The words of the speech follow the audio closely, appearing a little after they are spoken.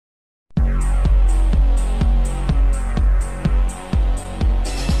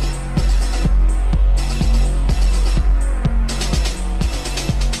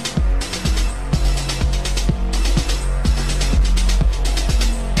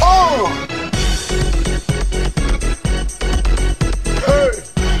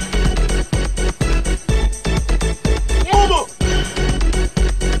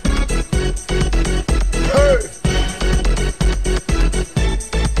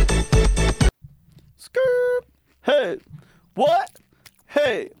What?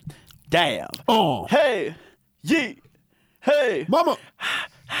 Hey. Damn. Oh. Hey. Yee. Hey. Mama.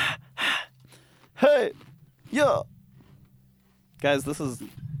 Hey. Yo. Guys, this is,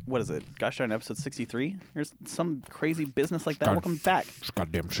 what is it? Gosh darn, episode 63? There's some crazy business like that. God. Welcome back. It's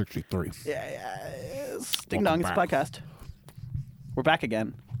goddamn 63. Yeah. Ding Dong, it's a podcast. We're back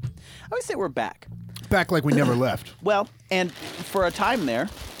again. I always say we're back. Back like we never left. Well, and for a time there,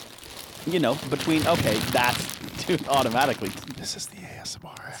 you know, between, okay, that's, dude, automatically. This is the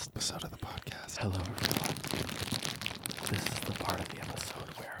ASMR episode of the podcast. Hello, everyone. This is the part of the episode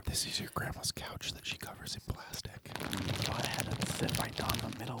where This is your grandma's couch that she covers in plastic. you go ahead and sit right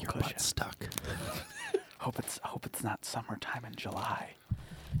on the middle Your cushion. butt's stuck. Hope it's not summertime in July,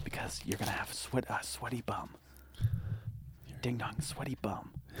 because you're gonna have a sweaty bum. Ding dong, sweaty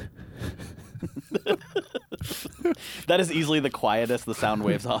bum. That is easily the quietest the sound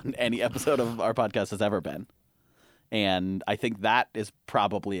waves on any episode of our podcast has ever been, and I think that is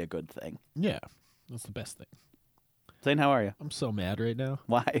probably a good thing. Yeah, that's the best thing. Zane, how are you? I'm so mad right now.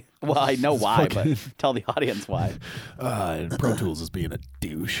 Why? Well, I know why, fucking- but tell the audience why. And Pro Tools is being a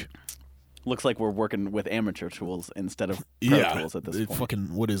douche. Looks like we're working with amateur tools instead of Pro Tools at this point.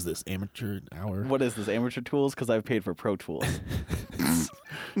 Fucking, what is this? Amateur hour? What is this, amateur tools? Because I've paid for Pro Tools.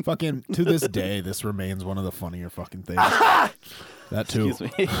 Fucking, to this day, this remains one of the funnier fucking things. That too. Excuse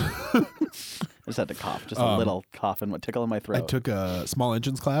me. I just had to cough. Just a little cough and tickle in my throat. I took a small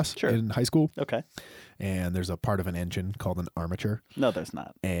engines class Sure. in high school, Okay. and there's a part of an engine called an armature, No, there's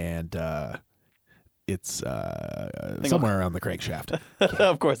not. and it's somewhere around the crankshaft.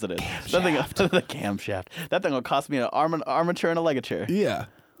 Of course it is. That thing, the camshaft. That thing will cost me an armature and a ligature. Yeah,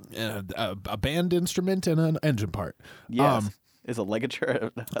 and a band instrument and an engine part. Yes. Is a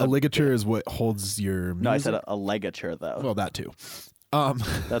ligature? A ligature is what holds your music. No, I said a ligature, though. Well, that too.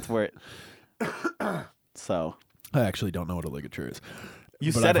 That's where it... So, I actually don't know what a ligature is.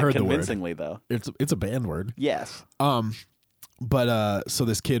 you But said I've it heard the word. convincingly, though. It's a band word. Yes. But so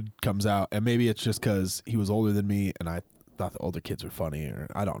this kid comes out, and maybe it's just because he was older than me, and I thought the older kids were funny, or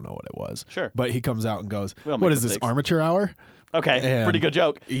I don't know what it was. Sure. But he comes out and goes, We all "What make is this, mistakes. armature hour?" Okay, And- pretty good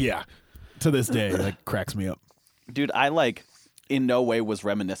joke. Yeah. To this day, like cracks me up. Dude, I in no way was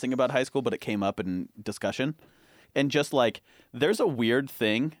reminiscing about high school, but it came up in discussion. And just there's a weird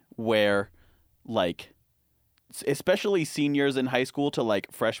thing where especially seniors in high school to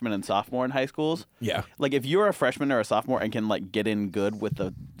freshmen and sophomore in high schools. Yeah. If you're a freshman or a sophomore and can get in good with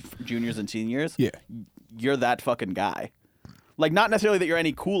the juniors and seniors, Yeah. you're that fucking guy. Not necessarily that you're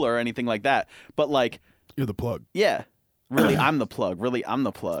any cooler or anything like that, but You're the plug. yeah, really, I'm the plug. Really, I'm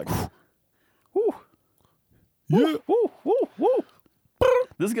the plug. Woo. Yeah. Woo, woo, woo.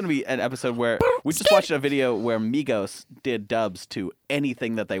 This is going to be an episode where we just watched a video where Migos did dubs to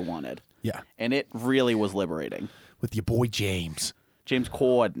anything that they wanted. Yeah. And it really was liberating. With your boy James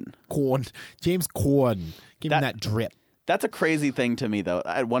Corden. James Corden. Give him That- that drip. That's a crazy thing to me, though.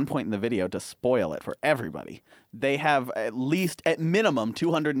 At one point in the video, to spoil it for everybody, they have at minimum,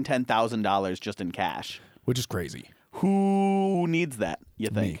 $210,000 just in cash. Which is crazy. Who needs that, you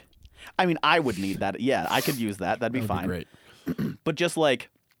think? Me. I mean, I would need that. Yeah, I could use that. That'd be That would fine. be great. But just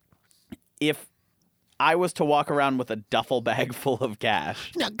if I was to walk around with a duffel bag full of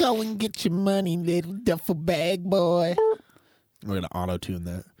cash, Now go and get your money, little duffel bag boy. We're gonna auto tune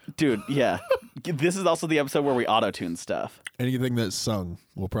that. dude, yeah. This is also the episode where we auto-tune stuff. Anything that's sung,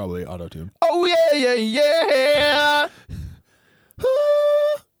 we'll probably auto tune. Oh, yeah, yeah, yeah.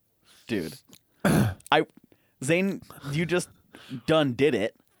 Dude. Zane, you just done did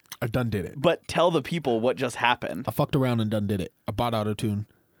it, I done did it. but tell the people what just happened. I fucked around and done did it. I bought auto tune,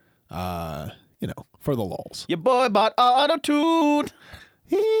 for the lulz. Your boy bought auto-tune.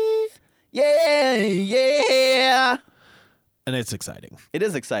 Yeah, yeah. And it's exciting. It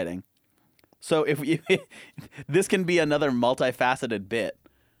is exciting. So if this can be another multifaceted bit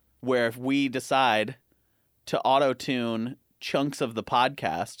where if we decide to auto-tune chunks of the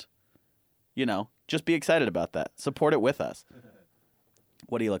podcast, just be excited about that. Support it with us.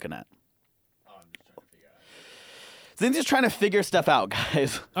 What are you looking at? Zane's just trying to figure stuff out,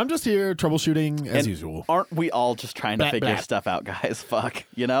 guys. I'm just here troubleshooting as And usual. Aren't we all just trying to Blah, figure blah. stuff out, guys? Fuck,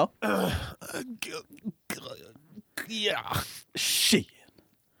 Yeah. Shit.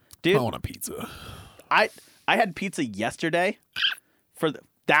 I Dude, want a pizza. I had pizza yesterday.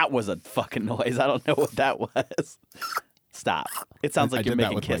 That was a fucking noise. I don't know what that was. Stop. It sounds like I you're did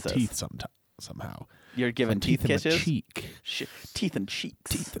that making with kisses. my teeth somehow. You're giving teeth in my kisses. cheek. Teeth and cheeks.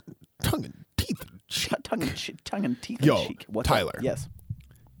 Teeth and tongue and teeth and cheek. Tongue and teeth Yo, and cheek. What's Tyler. Up? Yes.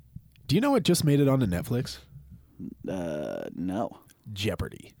 Do you know what just made it onto Netflix? No.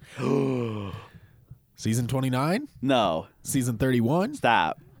 Jeopardy. Season 29, No. season 31,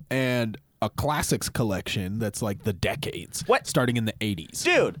 Stop. and a classics collection that's like the decades. What? Starting in the 80s.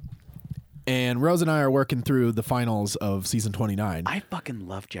 Dude, And Rose and I are working through the finals of season 29. I fucking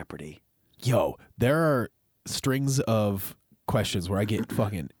love Jeopardy. Yo, there are strings of questions where I get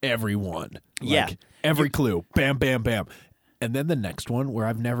fucking every one. Yeah. Like, every clue. Bam, bam, bam. And then the next one where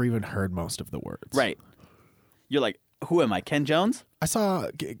I've never even heard most of the words. Right. You're like, who am I, Ken Jones? I saw,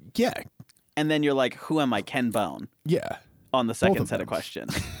 yeah, And then you're like, who am I, Ken Bone? yeah. On the second of set of them.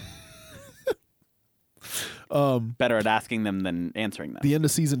 questions. Better at asking them than answering them. The end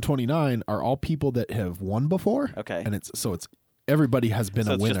of season 29 are all people that have won before. Okay. And it's everybody has been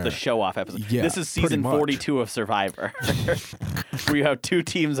So a it's winner. just the show off episode. Yeah, This is pretty season much. 42 of Survivor, where you have 2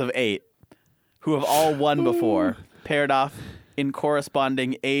 teams of 8 who have all won before, paired off in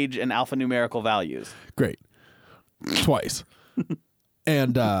corresponding age and alphanumerical values. Great. Twice.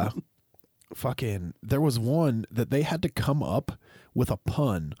 And fucking there was one that they had to come up with a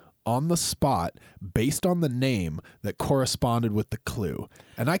pun on the spot based on the name that corresponded with the clue.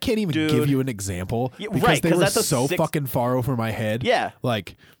 And I can't even Dude. give you an example Yeah, because right, they 'cause were that's a so 6 fucking far over my head. Yeah.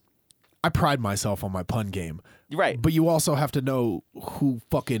 Like, I pride myself on my pun game. Right. But you also have to know who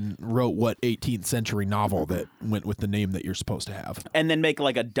fucking wrote what 18th century novel that went with the name that you're supposed to have. And then make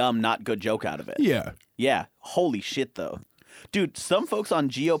like a dumb, not good joke out of it. Yeah. Yeah. Holy shit, though. Dude, some folks on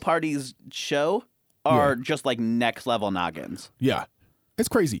Geoparty's show are just like next level noggins. Yeah. It's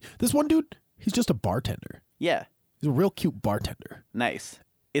crazy. This one dude, he's just a bartender. Yeah. He's a real cute bartender. Nice.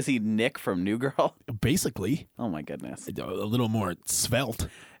 Is he Nick from New Girl? Basically, Oh my goodness. a little more svelte.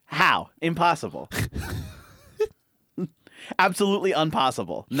 How? Impossible. Absolutely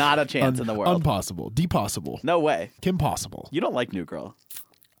impossible. Not a chance in the world. Unpossible. Depossible. No way. Kimpossible. You don't like New Girl.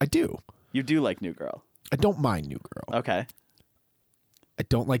 I do. You do like New Girl. I don't mind New Girl. Okay. I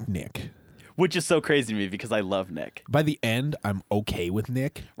don't like Nick. Which is so crazy to me because I love Nick. By the end, I'm okay with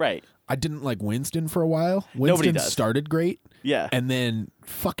Nick. Right. I didn't like Winston for a while. Nobody Winston does. started great. Yeah. And then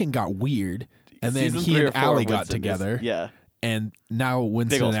fucking got weird. And then Season he 3 and or 4 Allie of got Winston is- together. Yeah. And now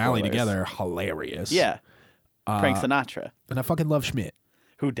Winston Big ol' and Allie spoilers. together are hilarious. Yeah. Frank Sinatra. And I fucking love Schmidt.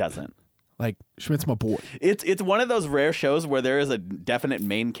 Who doesn't? Like, Schmidt's my boy. It's one of those rare shows where there is a definite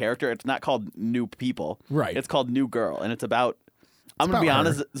main character. It's not called New People. Right. It's called New Girl. And it's about, I'm going to be about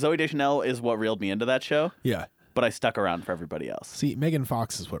honest, Zooey Deschanel is what reeled me into that show, Yeah. but I stuck around for everybody else. See, Megan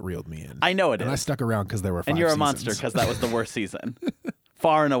Fox is what reeled me in. I know it and I is. stuck around because there were 5 And you're a seasons. monster because that was the worst season.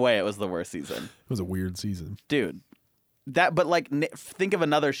 Far and away, it was the worst season. It was a weird season. Dude. But like, think of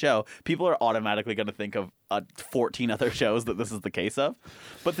another show. People are automatically going to think of 14 other shows that this is the case of.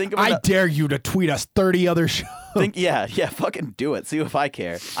 But think of I dare you to tweet us 30 other shows. yeah, fucking do it. See if I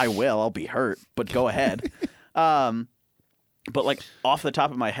care. I will. I'll be hurt, but go ahead. But like off the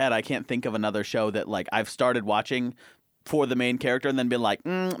top of my head, I can't think of another show that like I've started watching for the main character and then been like,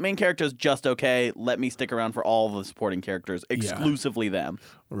 main character's just okay. Let me stick around for all the supporting characters, exclusively them.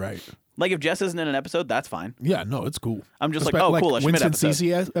 Right. Like if Jess isn't in an episode, that's fine. Yeah, no, it's cool. I'm just like, oh, cool, a Schmidt Winston episode.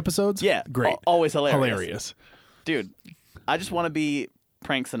 CC episodes? Yeah, Great. always hilarious. Hilarious. Dude, I just want to be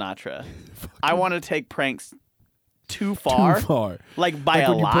Prank Sinatra. I want to take pranks too far. Too far. Like by Like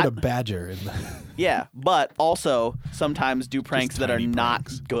a when lot. you put a badger in the... Yeah, but also sometimes do pranks that are tiny not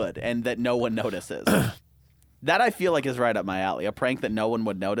pranks. good and that no one notices. That I feel like is right up my alley. A prank that no one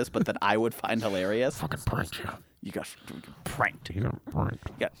would notice, but that I would find hilarious. Fucking pranked you. You got pranked. You got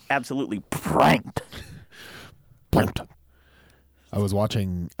pranked. got absolutely pranked. Pranked. I was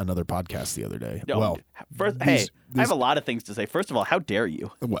watching another podcast the other day. No, well, first, these- I have a lot of things to say. First of all, how dare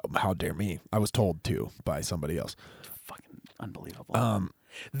you? well, how dare me? I was told to by somebody else. Fucking unbelievable.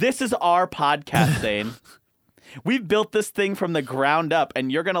 This is our podcast, Zane. We've built this thing from the ground up,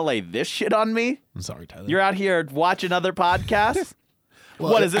 and you're gonna lay this shit on me? I'm sorry, Tyler. You're out here watching other podcasts?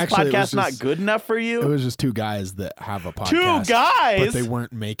 Well, What, is this actually, it was podcast not just- good enough for you? It was just 2 guys that have a podcast. 2 guys But they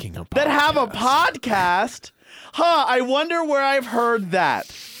weren't making a podcast. that have a podcast? Huh, I wonder where I've heard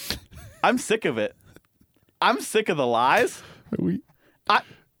that. I'm sick of it. I'm sick of the lies. Are we... I-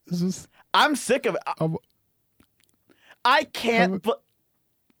 Is this... I'm sick of it. I'm- I can't.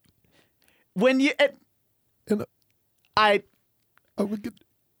 When you. And I. I would get...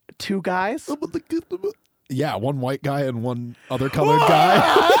 2 guys? Yeah, one white guy and one other colored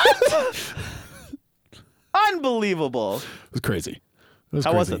guy. Unbelievable. It was crazy. It was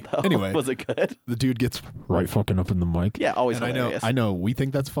How was crazy. it, though? Anyway, Was it good? the dude gets right fucking up in the mic. Yeah, always And hilarious. I know we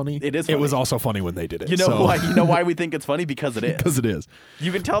think that's funny. It is It was funny. also funny when they did it. You know so- why? You know why we think it's funny? Because it is. Because it is.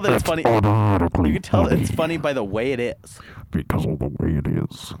 You can tell that it's funny. You can tell that it's funny by the way it is. Because of the way it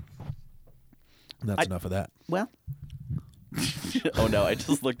is. That's enough of that. Well, Oh no, I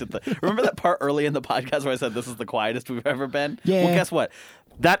just looked at remember that part early in the podcast where I said this is the quietest we've ever been? Yeah. Well, guess what?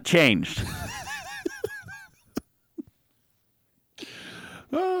 That changed.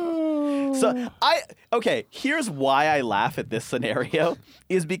 Oh. So here's why I laugh at this scenario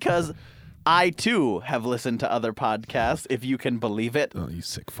is because I too have listened to other podcasts, if you can believe it, Oh, you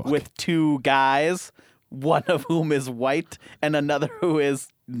sick fuck. with two guys, one of whom is white and another who is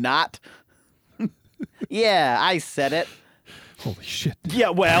not. Yeah, I said it. Holy shit. Yeah,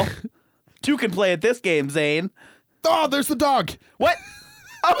 well, two can play at this game, Zane. Oh, there's the dog. What?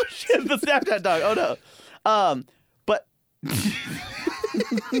 Oh shit, the Snapchat dog. Oh no. But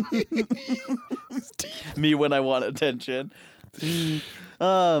me when I want attention.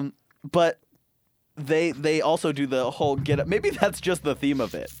 But they also do the whole get up. Maybe that's just the theme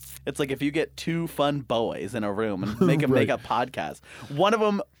of it. It's like if you get two fun boys in a room and make them Right. make a podcast, one of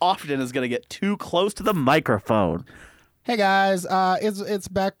them often is going to get too close to the microphone. Hey guys, it's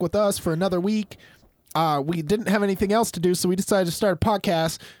back with us for another week. We didn't have anything else to do, so we decided to start a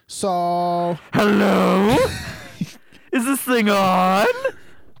podcast. So Hello? Is this thing on?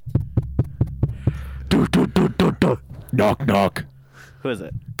 knock knock. Who is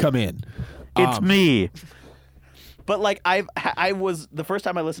it? Come in. It's me. But like I was the first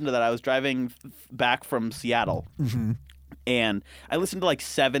time I listened to that, I was driving back from Seattle, and I listened to like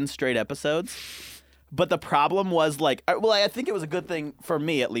 7 straight episodes. But the problem was like, well, I think it was a good thing for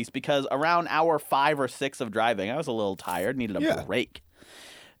me at least because around hour 5 or 6 of driving, I was a little tired, needed a break.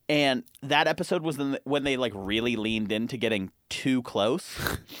 And that episode was when they like really leaned into getting too close,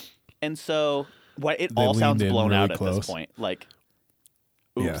 and so it They all sounds leaned in blown really out at close. this point. Like,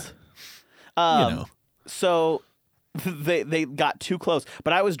 oops. Yeah. So they got too close,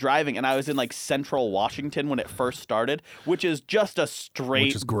 but I was driving and I was in like central Washington when it first started, which is just a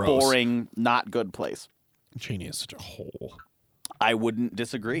straight, is gross. boring, not good place. Cheney is such a hole. I wouldn't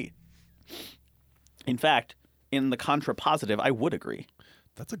disagree. In fact, in the contrapositive, I would agree.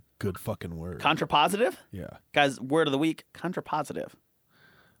 That's a good fucking word. Contrapositive? Yeah. Guys, word of the week, contrapositive.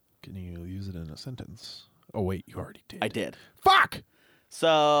 Can you use it in a sentence? Oh wait, you already did. I did. Fuck.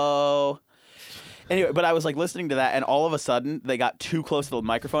 So anyway, but I was like listening to that and all of a sudden they got too close to the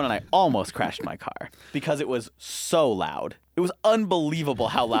microphone and I almost crashed my car because it was so loud. It was unbelievable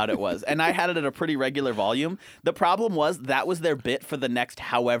how loud it was. And I had it at a pretty regular volume. The problem was that was their bit for the next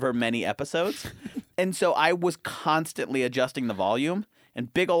however many episodes. And so I was constantly adjusting the volume.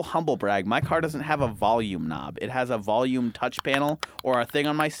 And big ol' humble brag, my car doesn't have a volume knob. It has a volume touch panel or a thing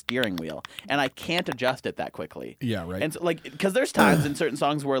on my steering wheel. And I can't adjust it that quickly. Yeah, right. And so, like, because there's times in certain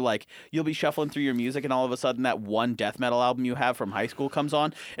songs where, like, you'll be shuffling through your music and all of a sudden that one death metal album you have from high school comes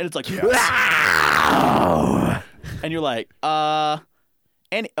on and it's like, and you're like,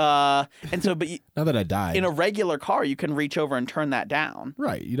 and so, but Now that I died. in a regular car, you can reach over and turn that down.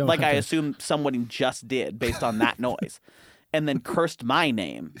 Right. You don't Like have I to- assume someone just did based on that noise. And then cursed my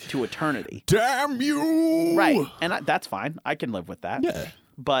name to eternity. Damn you. Right. And that's fine. I can live with that. Yeah.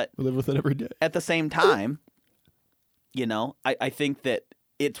 But We live with it every day. at the same time, you know, I think that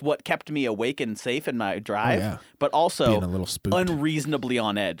it's what kept me awake and safe in my drive, yeah. but also Being a little spooked. unreasonably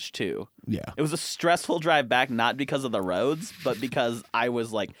on edge too. Yeah. It was a stressful drive back, not because of the roads, but because I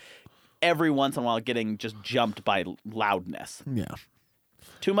was like every once in a while getting just jumped by loudness. Yeah.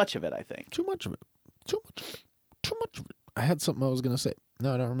 Too much of it, I think. Too much of it. Too much of it. Too much of it. I had something I was going to say.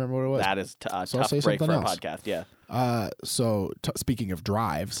 No, I don't remember what it was. That is a So I'll tough say break for something a else. podcast. Yeah, Speaking of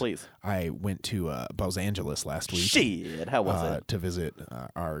drives, please. I went to Los Angeles last week Shit, how was it? to visit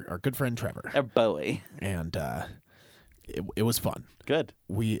our good friend Trevor, A Bowie. and it was fun. Good.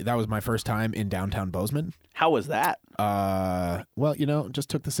 That was my first time in downtown Bozeman. How was that? Well, just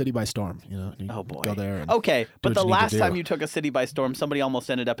took the city by storm. You Oh boy. go there. And Okay, but what the you need to last do. time you took a city by storm, somebody almost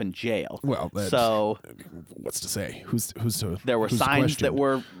ended up in jail. Well, that's, So what's to say? Who's to? there were who's to signs question? that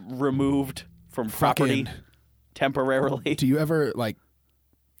were removed from property Fucking- temporarily. Do you ever like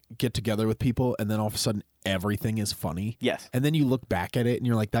get together with people and then all of a sudden everything is funny? Yes. And then you look back at it and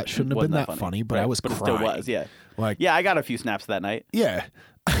you're like, that shouldn't have Wasn't been that that funny, but I Right, was but crying. it still was, yeah. Like, Yeah, I got a few snaps that night. yeah.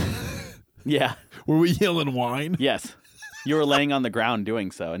 Yeah. Were we yelling wine? Yes. You were laying on the ground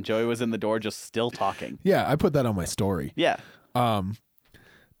doing so, and Joey was in the door just still talking. Yeah, I put that on my story. Yeah.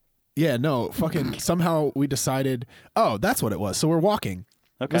 Yeah, no, fucking somehow we decided, oh, that's what it was. So we're walking.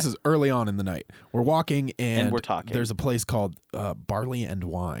 Okay. This is early on in the night. We're walking and we're talking. There's a place called Barley and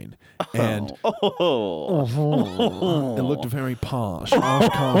Wine. And Oh. it looked very posh.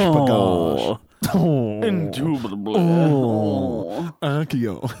 Oshkosh Indubitably. Oh.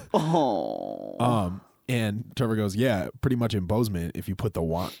 Akio. Oh. And Trevor goes, yeah, pretty much in Bozeman, if you put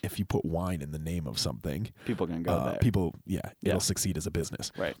wine in the name of something, People can go there. people, Yeah. it'll succeed as a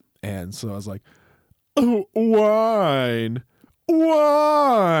business. Right. And so I was like, oh, wine.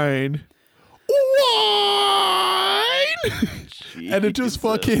 And it just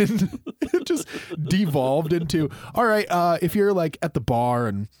it just devolved into, all right, if you're like at the bar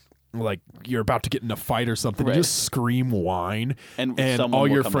and like you're about to get in a fight or something, Right. you just scream wine And and someone all will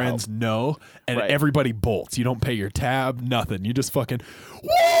your come friends help. know and Right. everybody bolts. You don't pay your tab, nothing. You just fucking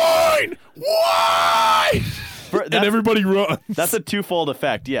wine! And that's- everybody runs. That's a twofold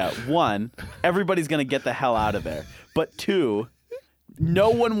effect. Yeah. One, everybody's going to get the hell out of there. But two, no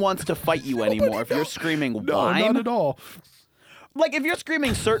one wants to fight you anymore if you're screaming no, wine. not at all. Like, if you're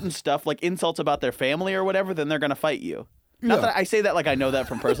screaming certain stuff, like insults about their family or whatever, then they're going to fight you. Not Yeah. that I say that like I know that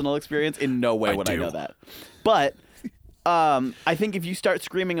from personal experience. In no way would I do. know that. But I think if you start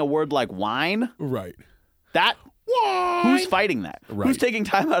screaming a word like wine, Right. that Wine! who's fighting that? Right. Who's taking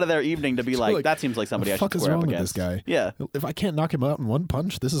time out of their evening to be like, like, that seems like somebody the I fuck should is square wrong up with this against. guy? Yeah. If I can't knock him out in one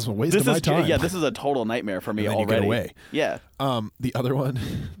punch, this is a waste This of my is time. yeah, this is a total nightmare for me And then you already. get away. Yeah. The other one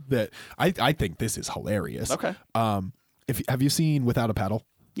that I think this is hilarious. Okay. Have you seen Without a Paddle?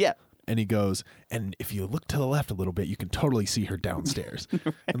 Yeah. And he goes, and if you look to the left a little bit, you can totally see her downstairs.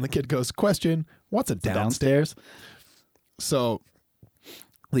 And the kid goes, question, what's a downstairs? So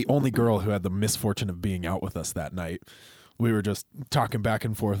the only girl who had the misfortune of being out with us that night, we were just talking back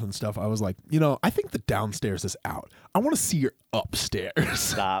and forth and stuff. I was like, I think the downstairs is out. I want to see your upstairs.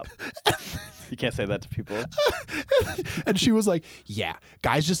 Stop. You can't say that to people. And she was like, yeah,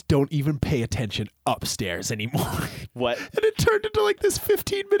 guys just don't even pay attention upstairs anymore. What? And it turned into like this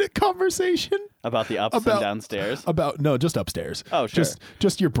 15-minute conversation About the ups and About- downstairs? about, no, just upstairs. Oh, sure.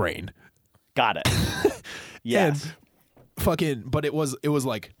 Just your brain. Got it. Yes. And fucking, but it was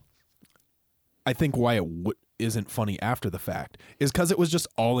like, I think why it isn't funny after the fact is because it was just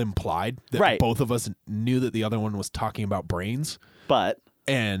all implied that Right. both of us knew that the other one was talking about brains. But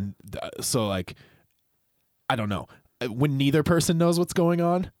And so like, I don't know. When neither person knows what's going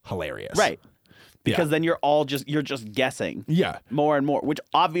on, hilarious. right. Because Yeah. then you're just guessing Yeah, more and more, which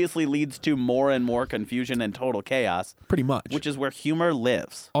obviously leads to more and more confusion and total chaos, pretty much. which is where humor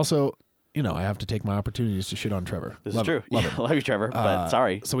lives. Also, I have to take my opportunities to shit on Trevor. This Love is true. It, love Yeah, it. love you, Trevor. But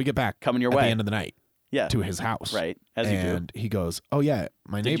sorry. So we get back Coming your at way. the end of the night Yeah. to his house. Right. As you do. And he goes, "Oh yeah,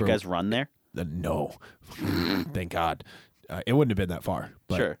 my Did neighbor." you guys run there? No, thank God. It wouldn't have been that far.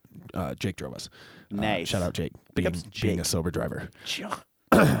 But, Sure. Jake drove us. Nice. Shout out Jake, Big being ups to Jake. a sober driver.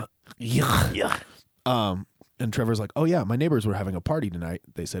 Yeah. Yeah. And Trevor's like, "Oh yeah, my neighbors were having a party tonight.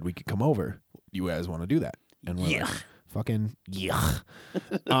 They said we could come over. You guys want to do that?" And we're Yeah. like, "Fucking yeah."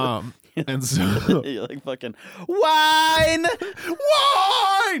 And so You're like fucking wine.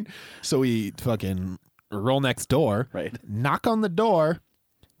 wine. So we fucking roll next door. Right. Knock on the door.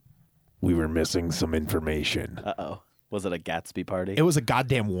 We were missing some information. Uh-oh. Was it a Gatsby party? It was a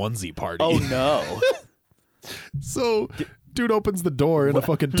goddamn onesie party. Oh no. So dude opens the door in a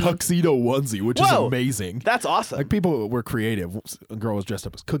fucking tuxedo onesie, which is Whoa. amazing. That's awesome. Like people were creative. A girl was dressed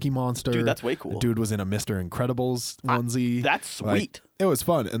up as Cookie Monster. Dude, that's way cool. A dude was in a Mr. Incredibles onesie. That's Like, sweet. it was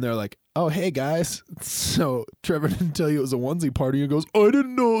fun. And they're like, "Oh, hey guys." So Trevor didn't tell you it was a onesie party. He goes, "I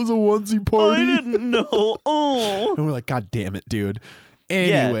didn't know it was a onesie party." I didn't know. Oh. And we're like, "God damn it, dude."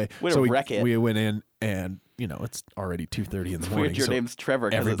 Anyway, way to so wreck it. we went in and, it's already 2:30 in the morning. Weird your so name's Trevor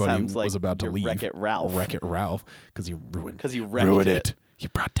because it everybody sounds like was about to you're leave. Wreck-It Ralph. Wreck-It Ralph, because you ruined. 'Cause you wrecked ruined it. You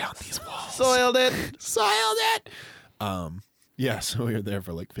brought down these walls. Soiled it. Soiled it. Yeah. So we were there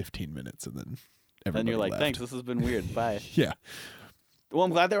for like 15 minutes, and then everybody Then you're like, left. thanks, this has been weird. Bye. Yeah. Well,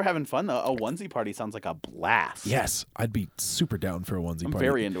 I'm glad they were having fun, though. A onesie party sounds like a blast. Yes, I'd be super down for a onesie I'm party.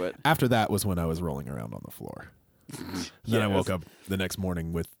 very into it. After that was when I was rolling around on the floor. Then I woke up the next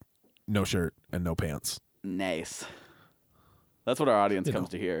morning with no shirt and no pants. Nice. That's what our audience You comes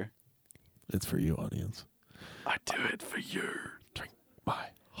know. to hear. It's for you, audience. I do it for you. Drink my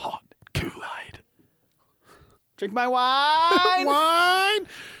Hot Kool-Aid. Drink my wine. wine.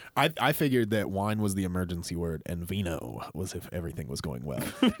 I figured that wine was the emergency word and vino was if everything was going well.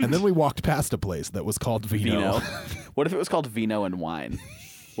 And then we walked past a place that was called Vino. What if it was called Vino and Wine?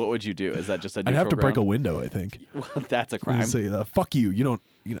 What would you do? Is that just a I'd neutral have to break a ground? window, I think. Well, that's a I'd crime. say, fuck you. You don't,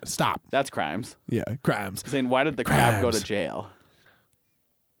 stop. That's crimes. Yeah, crabs. Saying, why did the crab go to Crabs. jail?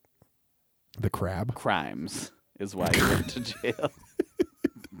 The crab? Crimes is why he went to jail.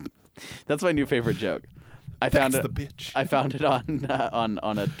 That's my new favorite joke. I found That's it. the bitch. I found it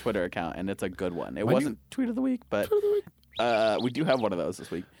on a Twitter account, and it's a good one. It My new- wasn't tweet of the week, but we do have one of those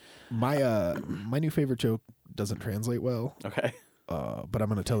this week. My new favorite joke doesn't translate well. Okay. but I'm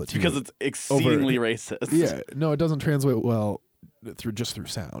going to tell it to Because you. it's exceedingly racist. Yeah, no, it doesn't translate well through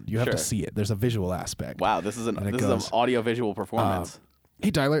sound. You have to Sure. see it. There's a visual aspect. Wow, this is an And it an goes, audio visual performance.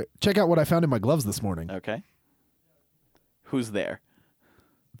 Hey, Tyler, check out what I found in my gloves this morning. Okay. Who's there?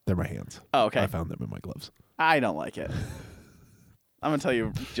 They're my hands. Oh, okay. I found them in my gloves. I don't like it. I'm gonna tell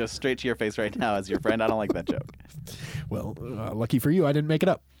you just straight to your face right now, as your friend. I don't like that joke. Well, lucky for you, I didn't make it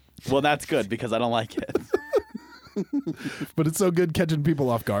up. Well, that's good because I don't like it. But it's so good catching people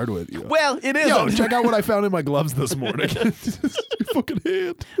off guard with you. Well, it is. Yo, check out what I found in my gloves this morning. Your fucking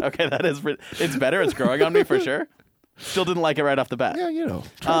hand. Okay, that is. It's better. It's growing on me for sure. Still didn't like it right off the bat. Yeah, you know.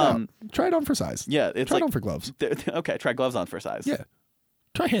 Try it on for size. Yeah, it's Try like it on for gloves. Okay, try gloves on for size. Yeah.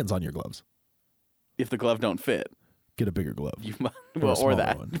 Try hands on your gloves. If the glove don't fit, Get a bigger glove. you Or a or smaller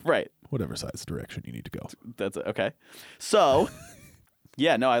that. one. Right. Whatever size direction you need to go. That's okay. So,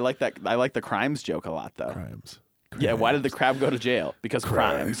 yeah, no, I like that. I like the crimes joke a lot, though. Crimes. Yeah, why did the crab go to jail? Because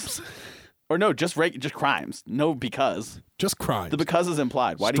crimes. Or no, just crimes. No, because. Just crimes. The because is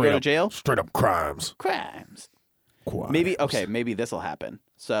implied. Why do you Straight go to up- jail? Straight up crimes. Crimes. Crimes. Maybe this will happen.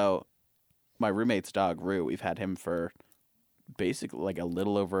 So, my roommate's dog, Rue, we've had him for basically like a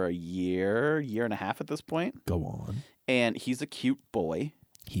little over a year and a half at this point. Go on. And he's a cute boy.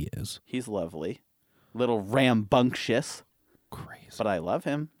 He is. He's lovely. Little rambunctious. Crazy. But I love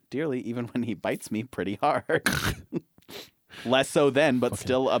him dearly, even when he bites me pretty hard. Less so then, but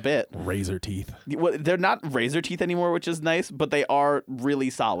still a bit. Razor teeth. Well, they're not razor teeth anymore, which is nice, but they are really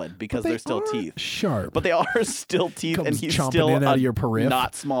solid because they're still teeth. Sharp. But they are still teeth, and Comes he's chomping still in out a of your periph.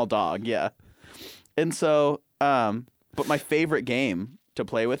 not small dog. Yeah. And so, but my favorite game to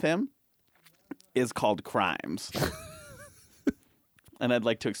play with him is called Crimes. And I'd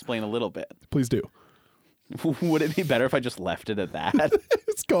like to explain a little bit. Please do. Would it be better if I just left it at that?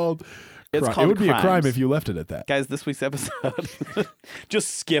 It's called. It's It called would be a crime Crimes. if you left it at that. Guys, this week's episode,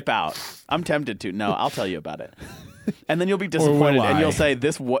 just skip out. I'm tempted to. No, I'll tell you about it. And then you'll be disappointed will and you'll I? say,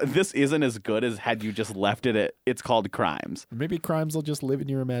 this isn't as good as had you just left it at, it's called Crimes. Maybe crimes will just live in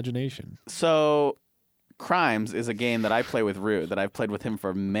your imagination. So, Crimes is a game that I play with Rue, that I've played with him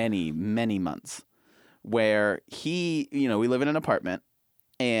for many, many months, where we live in an apartment,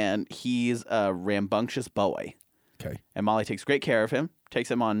 and he's a rambunctious boy. Okay. And Molly takes great care of him, takes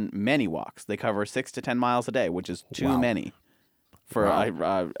him on many walks. They cover 6 to 10 miles a day, which is too Wow. many for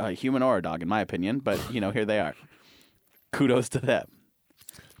a human or a dog, in my opinion. But, here they are. Kudos to them.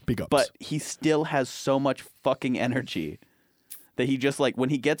 Big ups. But he still has so much fucking energy that he just, when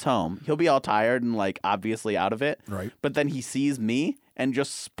he gets home, he'll be all tired and, obviously out of it. Right. But then he sees me and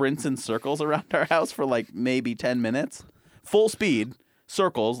just sprints in circles around our house for, maybe 10 minutes. Full speed.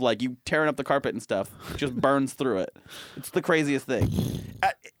 Circles, you tearing up the carpet and stuff, just burns through it. It's the craziest thing.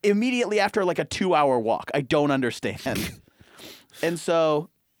 Immediately after a 2-hour walk, I don't understand. And so,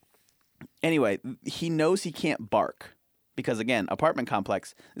 anyway, he knows he can't bark because, again, apartment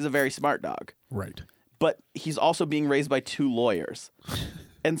complex is a very smart dog. Right. But he's also being raised by 2 lawyers.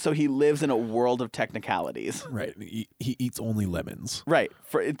 And so he lives in a world of technicalities. Right. He eats only lemons. Right.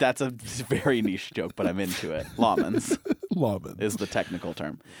 That's a very niche joke, but I'm into it. Lawmans. Lemons. Is the technical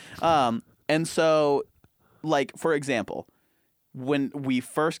term. And so, for example, when we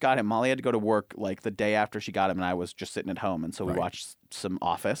first got him, Molly had to go to work the day after she got him, and I was just sitting at home. And so we Right. watched some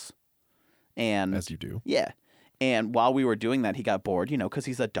Office. And As you do. yeah. And while we were doing that, he got bored, because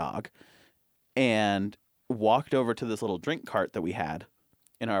he's a dog, and walked over to this little drink cart that we had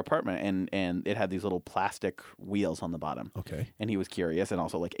in our apartment, and it had these little plastic wheels on the bottom. Okay. And he was curious and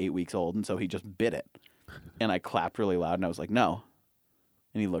also 8 weeks old, and so he just bit it. And I clapped really loud, and I was like, no.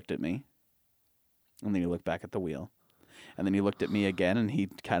 And he looked at me. And then he looked back at the wheel. And then he looked at me again, and he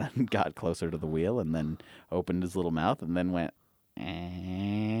kind of got closer to the wheel and then opened his little mouth and then went,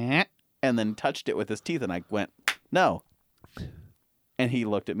 and then touched it with his teeth. And I went, no. And he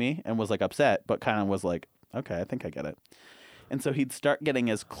looked at me and was upset, but kind of was like, okay, I think I get it. And so he'd start getting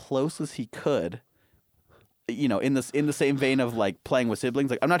as close as he could, in the same vein of playing with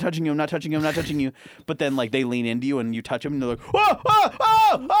siblings, I'm not touching you, I'm not touching you, I'm not touching you. But then they lean into you and you touch them and they're like,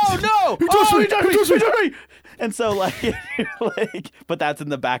 oh no, he touched me. And so but that's in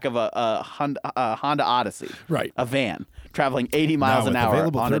the back of a Honda Odyssey, Right. a van traveling 80 miles Now an with hour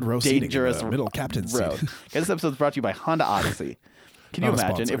available on a third row seating in the dangerous middle captain's road. seat. Guys, this episode is brought to you by Honda Odyssey. Can you Not a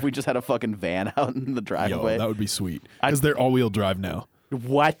imagine sponsor. if we just had a fucking van out in the Yo, driveway? that would be sweet. Because they're all-wheel drive now.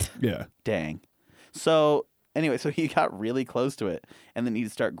 What? Yeah. Dang. So anyway, so he got really close to it, and then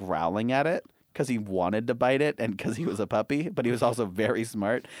he'd start growling at it because he wanted to bite it and because he was a puppy, but he was also very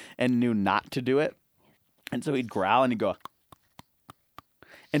smart and knew not to do it. And so he'd growl and he'd go,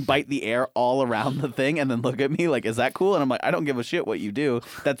 and bite the air all around the thing and then look at me like, is that cool? And I'm like, I don't give a shit what you do.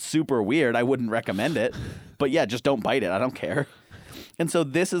 That's super weird. I wouldn't recommend it. But yeah, just don't bite it. I don't care. And so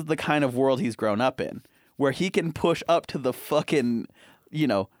this is the kind of world he's grown up in, where he can push up to the fucking,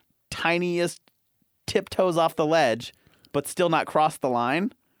 tiniest tiptoes off the ledge, but still not cross the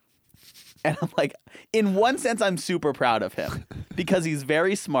line. And I'm like, in one sense, I'm super proud of him because he's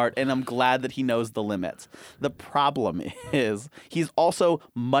very smart and I'm glad that he knows the limits. The problem is he's also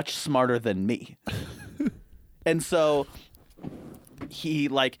much smarter than me. And so he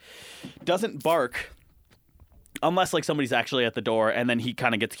doesn't bark unless somebody's actually at the door, and then he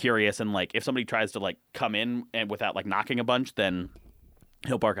kind of gets curious and if somebody tries to come in and without knocking a bunch, then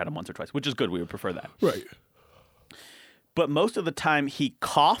he'll bark at him once or twice, which is good. We would prefer that. Right. But most of the time he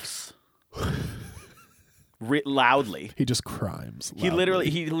coughs loudly. He just crimes. He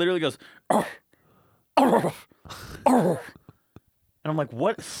literally goes, "Arr, arr, arr." And I'm like,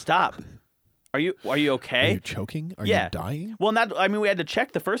 "What? Stop! Are you okay? Are you choking? Are Yeah. you dying?" Well, we had to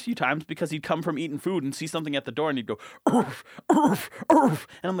check the first few times because he'd come from eating food and see something at the door and he'd go, "Arf, arf, arf."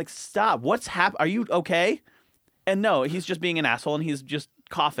 And I'm like, "Stop! What's happening? Are you okay?" And no, he's just being an asshole and he's just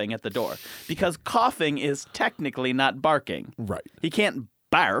coughing at the door because coughing is technically not barking. Right. He can't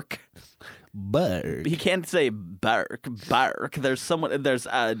bark. Bark. He can't say bark. There's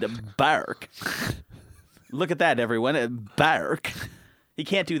bark. Look at that, everyone. Bark. He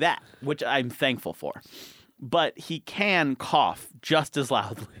can't do that, which I'm thankful for. But he can cough just as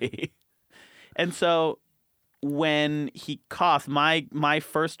loudly. And so when he coughs, my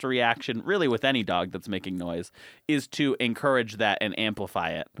first reaction, really with any dog that's making noise, is to encourage that and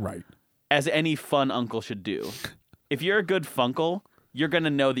amplify it. Right. As any fun uncle should do. If you're a good funkle, you're going to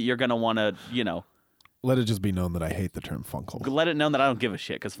know that you're going to want to, Let it just be known that I hate the term funkle. let it known that I don't give a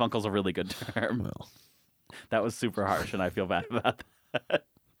shit because funkle's a really good term. Well, That was super harsh and I feel bad about that.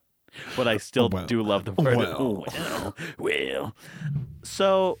 But I still do love the word. Well.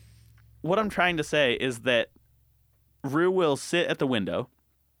 So what I'm trying to say is that Rue will sit at the window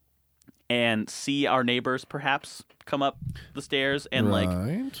and see our neighbors perhaps come up the stairs and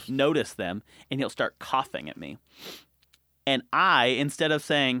right. notice them, and he'll start coughing at me. And I, instead of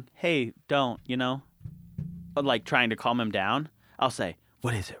saying, "Hey, don't," trying to calm him down, I'll say,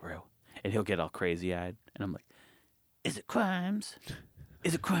 "What is it, Rue?" And he'll get all crazy-eyed. And I'm like, "Is it crimes?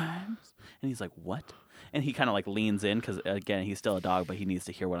 Is it crimes?" And he's like, "What?" And he kind of leans in because, again, he's still a dog, but he needs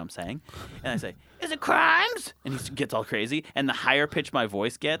to hear what I'm saying. And I say, "Is it crimes?" And he gets all crazy. And the higher pitch my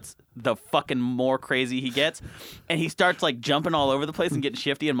voice gets, the fucking more crazy he gets. And he starts jumping all over the place and getting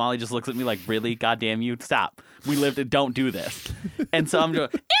shifty. And Molly just looks at me like, "Really? Goddamn you. Stop. We lived it. Don't do this." And so I'm doing,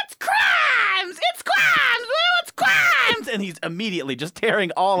 "It's crimes! It's crimes! Well, it's crimes!" And he's immediately just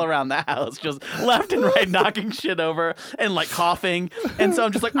tearing all around the house, just left and right, knocking shit over and coughing. And so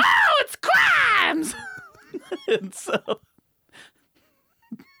I'm just like, "Oh, it's crimes!" And so,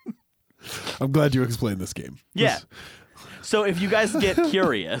 I'm glad you explained this game. yeah. So if you guys get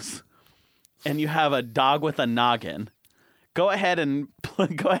curious and you have a dog with a noggin, go ahead and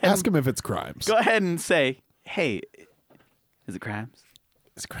Ask him if it's crimes. Go ahead and say, "Hey, is it crimes?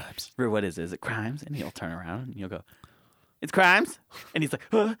 It's crimes. Rue, what is it? Is it crimes?" And he'll turn around and you'll go, "It's crimes?" And he's like,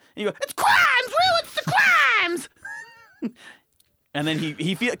 "Huh?" And you go, "It's crimes, Rue, it's the crimes!" And then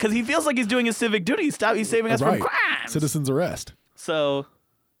he feels like he's doing his civic duty. He's saving us from crimes. Citizen's arrest. So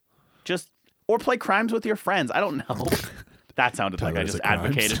or play crimes with your friends. I don't know. That sounded like I just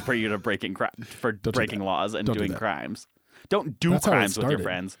advocated for you to breaking laws and doing crimes. Don't do crimes with your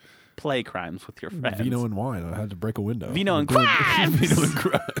friends. Play crimes with your friends. Vino and wine. I had to break a window. Vino and crimes. Vino and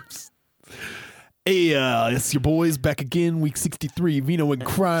crimes. Hey, it's your boys back again. Week 63. Vino and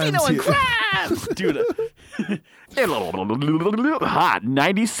crimes. Vino and crimes, dude. Hot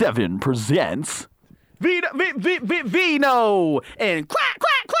 97 presents Vino and crimes.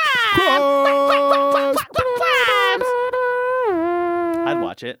 I'd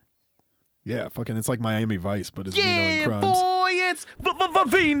watch it. Yeah, fucking, it's like Miami Vice, but it's Vino and crimes. Boy, it's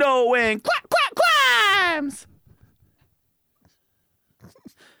Vino and crimes.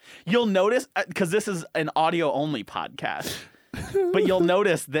 You'll notice, because this is an audio-only podcast, but you'll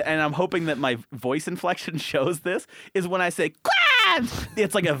notice that, and I'm hoping that my voice inflection shows this, is when I say crimes,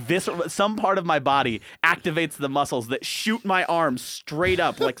 it's like a visceral, some part of my body activates the muscles that shoot my arms straight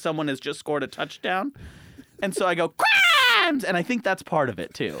up like someone has just scored a touchdown. And so I go, crimes! And I think that's part of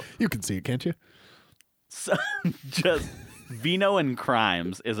it, too. You can see it, can't you? So, just Vino and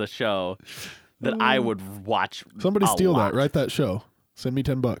Crimes is a show that I would watch. Somebody steal that. Write that show. Send me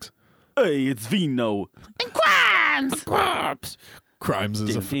 $10. Hey, it's Vino and Crimes. Crimes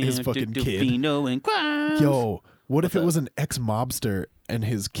is his fucking kid. Vino and Crimes. Yo, What if it was an ex-mobster and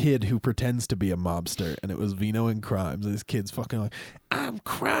his kid who pretends to be a mobster, and it was Vino and Crimes, and his kid's fucking like, I'm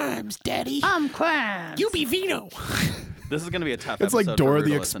Crimes, Daddy. I'm Crimes. You be Vino. This is going to be a tough It's episode. like Dora for Rue the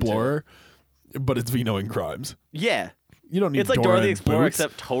to listen to. Explorer, but it's Vino and Crimes. Yeah. You don't need It's like Dora the and Explorer, Boots.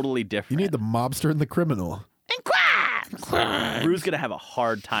 except totally You different. need the mobster and the criminal. And Crimes. Rue's going to have a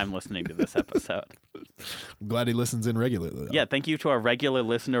hard time listening to this episode. I'm glad he listens in regularly, though. Yeah, thank you to our regular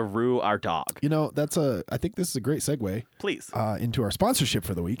listener, Rue, our dog. You know, I think this is a great segue Please. into our sponsorship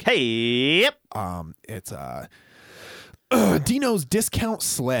for the week. Hey, yep. It's Dino's Discount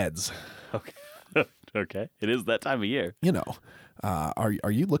Sleds. Okay. Okay. It is that time of year. You know,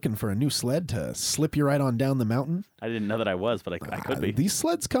 are you looking for a new sled to slip you right on down the mountain? I didn't know that I was, but I could be. These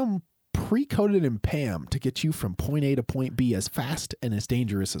sleds come pre-coated in PAM to get you from point A to point B as fast and as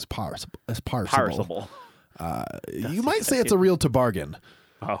dangerous as possible. Parsible. You might say it's a real toboggan.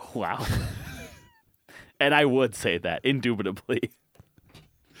 Oh, wow. And I would say that, indubitably.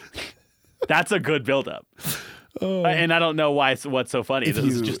 That's a good buildup. And I don't know what's so funny. This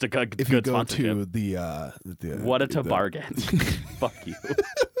is just a good If you go sponsorship. to the What a toboggan. Fuck you.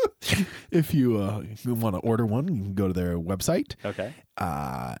 If you want to order one, you can go to their website. Okay.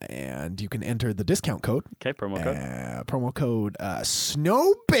 And you can enter the discount code. Okay, promo code. Promo code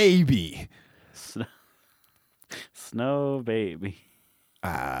Snow Baby. Snow Baby.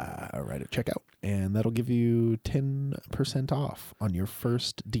 Right at checkout, and that'll give you 10% off on your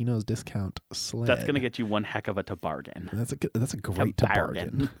first Dino's Discount sled. That's going to get you one heck of a toboggan. That's a great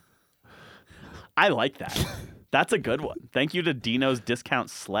toboggan. I like that. That's a good one. Thank you to Dino's Discount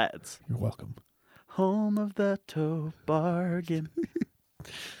Sleds. You're welcome. Home of the toboggan.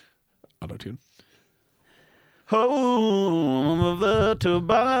 Auto-tune. Home of the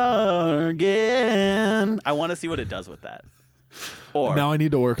toboggan. I want to see what it does with that. Or Now I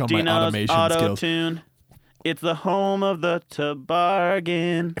need to work on Dino's my automation skills. Auto-tune. It's the home of the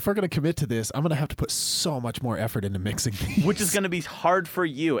toboggan. If we're going to commit to this, I'm going to have to put so much more effort into mixing these. Which is going to be hard for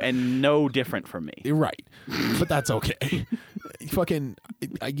you and no different for me. You're right. But that's okay.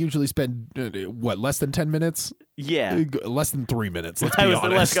 I usually spend, less than 10 minutes? Yeah. Less than 3 minutes, let's be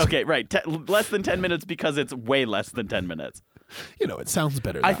honest. Okay, right. Less than 10 minutes because it's way less than 10 minutes. You know, it sounds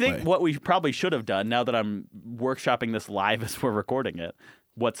better I that think way. what we probably should have done, now that I'm workshopping this live as we're recording it,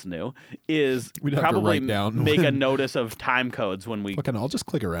 what's new, is We'd have to probably write down make a when- notice of time codes when we... I'll just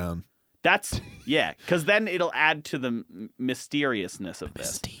click around. That's, yeah, because then it'll add to the mysteriousness of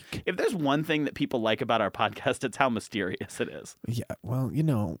this. Mystique. If there's one thing that people like about our podcast, it's how mysterious it is. Yeah, well, you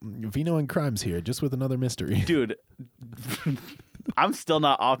know, Vino and Crimes here, just with another mystery. Dude, I'm still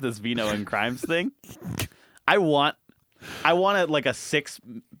not off this Vino and Crimes thing. I want like a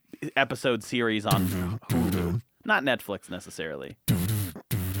 6-episode series on Hulu. Not Netflix necessarily.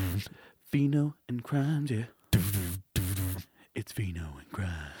 Vino and Crimes, yeah. It's Vino and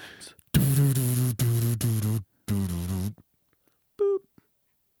Crimes. Boop.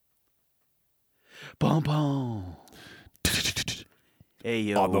 Boom, boom. Hey,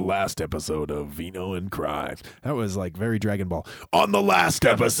 yo. On the last episode of Vino and Crimes. That was like very Dragon Ball. On the last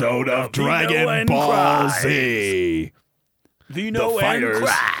episode of Vino Dragon and Ball Crimes. Z. Vino The and fighters.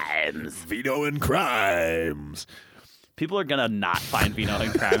 Crimes. Vino and Crimes. People are going to not find Vino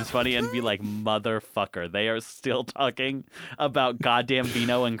and Crimes funny and be like, motherfucker, they are still talking about goddamn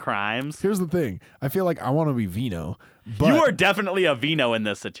Vino and Crimes. Here's the thing. I feel like I want to be Vino, but You are definitely a Vino in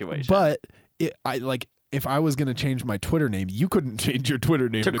this situation. but if I was going to change my Twitter name, you couldn't change your Twitter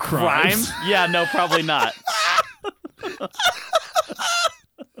name to, to Crimes. Crimes? Yeah, no, probably not.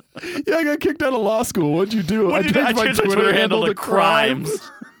 Yeah, I got kicked out of law school. What'd you do? What did I my change my Twitter handle to Crimes?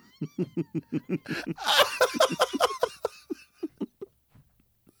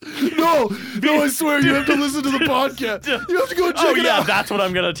 No, I swear you have to listen to the podcast. You have to go check Oh, it yeah, out. that's what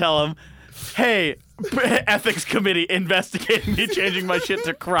I'm going to tell him. Hey, ethics committee investigating me changing my shit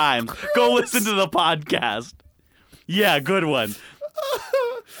to Crimes. Go listen to the podcast. Yeah, good one.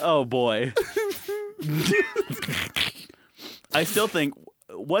 Oh, boy. I still think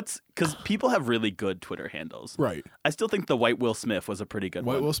because people have really good Twitter handles. Right. I still think the White Will Smith was a pretty good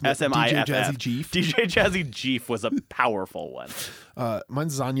White one. Will Smith, SMIFF. DJ Jazzy Jeef. DJ Jazzy Jeef was a powerful one.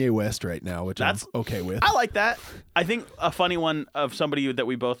 Mine's Zanye West right now, which That's- I'm okay with. I like that. I think a funny one of somebody that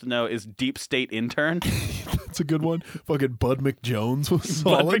we both know is Deep State Intern. That's a good one. Fucking Bud McJones was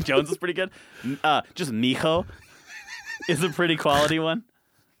solid. Bud McJones is pretty good. Just Nico is a pretty quality one.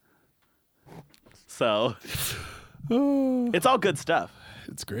 So it's all good stuff.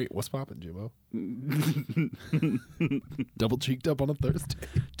 It's great. What's poppin', Jimbo? Double cheeked up on a Thursday.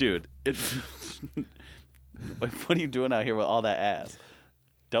 Dude, it's what are you doing out here with all that ass?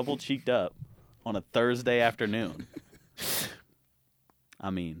 Double cheeked up. on a Thursday afternoon. I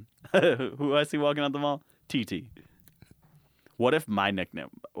mean, who I see walking out the mall? TT. What if my nickname?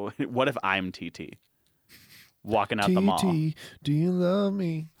 What if I'm TT? Walking out the mall. TT, do you love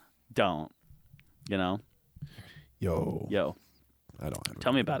me? Don't. You know? Yo. I don't have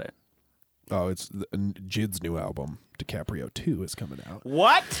Tell me about it. Oh, it's Jid's new album, DiCaprio 2, is coming out.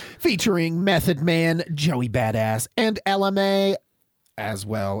 What? Featuring Method Man, Joey Badass, and LMA, as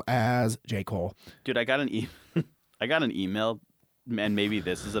well as J. Cole. Dude, I got an email, and maybe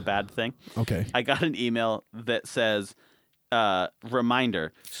this is a bad thing. Okay. I got an email that says,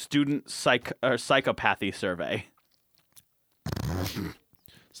 reminder, student psychopathy survey.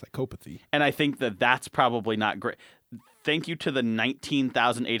 Psychopathy. And I think that that's probably not great. Thank you to the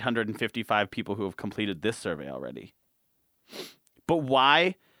 19,855 people who have completed this survey already. But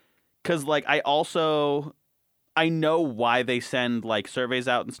why? Because, like, I know why they send, like, surveys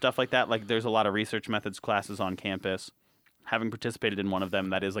out and stuff like that. Like, there's a lot of research methods classes on campus. Having participated in one of them,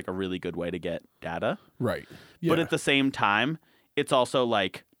 that is, like, a really good way to get data. Right. But at the same time, it's also,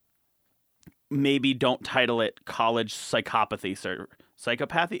 like, maybe don't title it college psychopathy.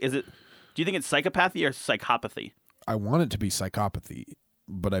 Psychopathy? Do you think it's psychopathy or psychopathy? I want it to be psychopathy,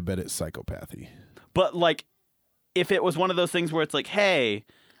 but I bet it's psychopathy. But, like, if it was one of those things where it's like, hey,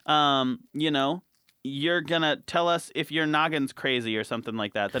 you know, you're going to tell us if your noggin's crazy or something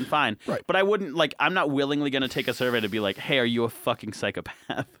like that, then fine. Right. But I wouldn't, like, I'm not willingly going to take a survey to be like, hey, are you a fucking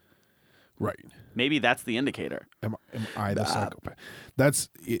psychopath? Right. Maybe that's the indicator. Am I the psychopath?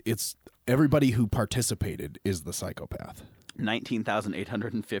 It's everybody who participated is the psychopath.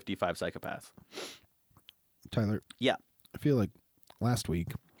 19,855 psychopaths. Tyler. Yeah. I feel like last week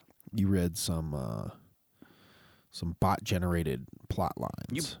you read some bot-generated plot lines.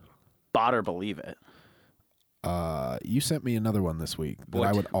 You bought or believe it. You sent me another one this week that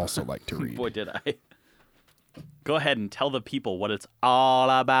I would also like to read. Boy, did I. Go ahead and tell the people what it's all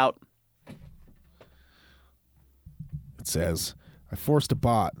about. It says, I forced a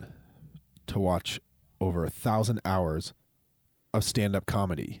bot to watch over 1,000 hours of stand-up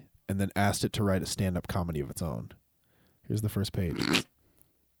comedy and then asked it to write a stand-up comedy of its own. Here's the first page.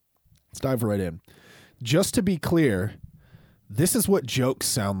 Let's dive right in. Just to be clear, this is what jokes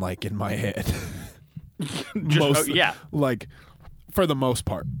sound like in my head. Yeah. Like, for the most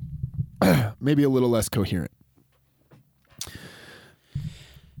part. Maybe a little less coherent.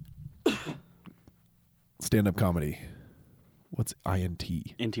 Stand-up comedy. What's INT?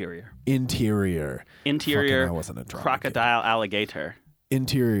 Interior. Interior. Interior. Fucking, I wasn't a drama Crocodile alligator.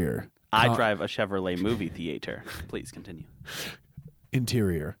 Interior. I drive a Chevrolet movie theater. Please continue.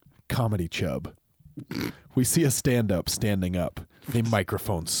 Interior. Comedy chub. We see a stand-up standing up. They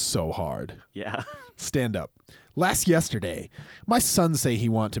microphone so hard. Yeah. Stand up. Last yesterday, my son say he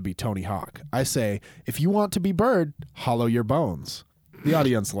want to be Tony Hawk. I say, if you want to be Bird, hollow your bones. The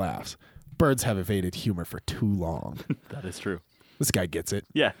audience laughs. Birds have evaded humor for too long. That is true. This guy gets it.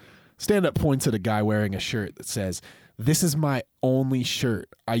 Yeah. Stand up points at a guy wearing a shirt that says, this is my only shirt.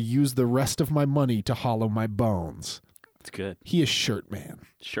 I use the rest of my money to hollow my bones. It's good. He is shirt man.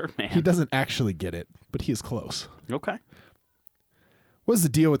 Shirt man. He doesn't actually get it, but he is close. Okay. What's the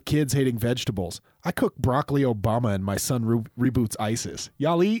deal with kids hating vegetables? I cook broccoli Obama and my son reboots ISIS.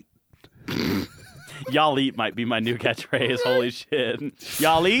 Y'all eat? Y'all eat might be my new catchphrase. Holy shit.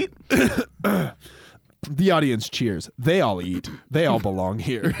 Y'all eat? The audience cheers. They all eat. They all belong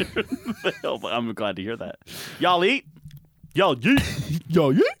here. I'm glad to hear that. Y'all eat? Y'all yeet.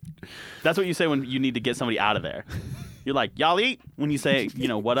 Y'all eat? That's what you say when you need to get somebody out of there. You're like, y'all eat? When you say, you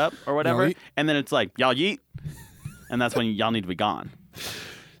know, what up or whatever. Y'all eat? And then it's like, y'all yeet? And that's when y'all need to be gone.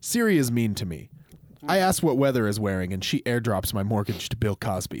 Siri is mean to me. I ask what Weather is wearing, and she airdrops my mortgage to Bill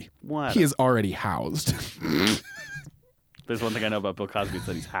Cosby. What? He is already housed. There's one thing I know about Bill Cosby, is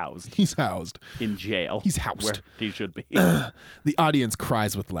that he's housed. He's housed. In jail. He's housed. Where he should be. The audience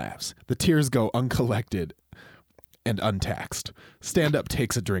cries with laughs. The tears go uncollected and untaxed. Stand-up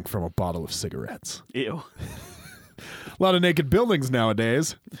takes a drink from a bottle of cigarettes. Ew. A lot of naked buildings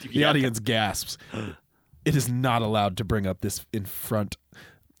nowadays. The Yeah. audience gasps. It is not allowed to bring up this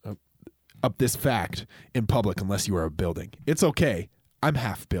up this fact in public unless you are a building. It's okay. I'm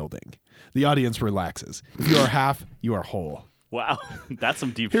half building. The audience relaxes. If you are half, you are whole. Wow. That's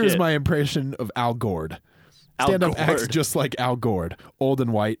some deep shit. Here's my impression of Al Gore. Stand-up acts just like Al Gore, old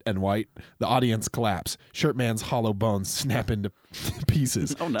and white. The audience claps. Shirtman's hollow bones snap into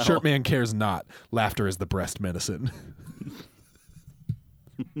pieces. Oh, no. Shirtman cares not. Laughter is the breast medicine.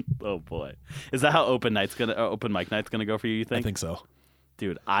 Oh, boy. Is that how open mic night's gonna go for you think? I think so.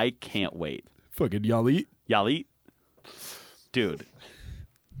 Dude, I can't wait. Fucking y'all eat? Y'all eat? Dude.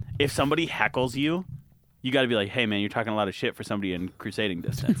 if somebody heckles you, you got to be like, hey, man, you're talking a lot of shit for somebody in crusading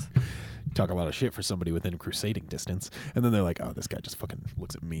distance. Talk a lot of shit for somebody within crusading distance, and then they're like, "Oh, this guy just fucking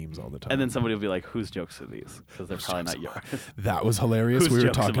looks at memes all the time." And then somebody will be like, whose jokes are these? Because they're probably not yours. That was hilarious. Whose We were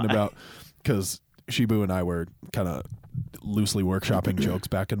jokes am talking I? about because Shibu and I were kind of loosely workshopping jokes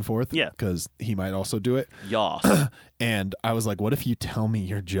back and forth. Yeah. because he might also do it. Yas. And I was like, "What if you tell me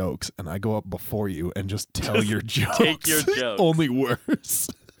your jokes and I go up before you and just tell your jokes? take your jokes. Only worse."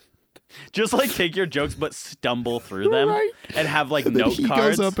 Just like take your jokes but stumble through them Right. and have like And then note he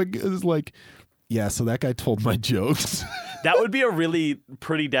cards. goes up and is like, "Yeah, so that guy told my jokes." That would be a really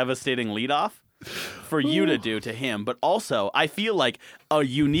pretty devastating leadoff for you to do to him. But also, I feel like a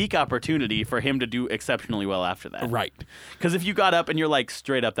unique opportunity for him to do exceptionally well after that. Right. Because if you got up and you're like,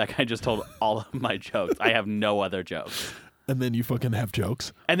 straight up, that guy just told all of my jokes. I have no other jokes. And then you fucking have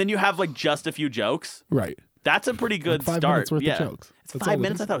jokes. And then you have like just a few jokes. Right. That's a pretty good Like 5 start. minutes worth of yeah. jokes. It's That's 5 all it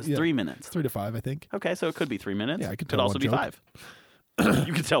minutes? is. I thought it was Yeah. 3 It's minutes. 3 to 5, I think. Okay, so it could be 3 minutes. Yeah, I could Could tell also one be joke. 5.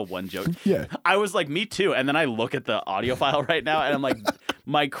 You could tell one joke. Yeah. I was like, me too. And then I look at the audio file right now, and I'm like,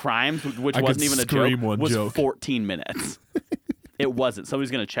 my crimes, which I could wasn't even a scream joke, one was joke. 14 minutes. It wasn't.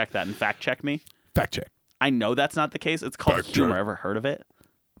 Somebody's going to check that and fact check me. Fact check. I know that's not the case. It's called Fact humor. check. Ever heard of it?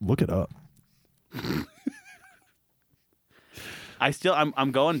 Look it up.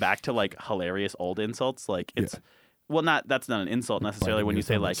 I'm going back to like hilarious old insults. Like it's, well, that's not an insult necessarily Biting when your you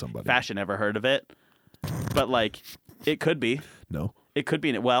say thumb at like somebody. fashion. Ever heard of it? But like, it could be. No. It could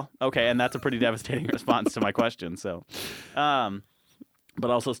be. Well, okay, and that's a pretty devastating response to my question. So, but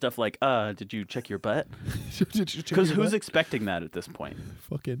also stuff like, did you check your butt? Because who's expecting that at this point?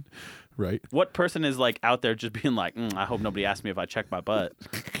 fucking right? What person is like out there just being like, I hope nobody asks me if I check my butt?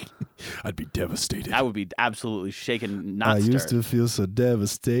 I'd be devastated. I would be absolutely shaken, not I stirred. used to feel so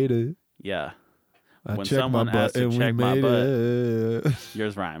devastated. Yeah. I When checked someone my butt asked to and we check my made butt. it.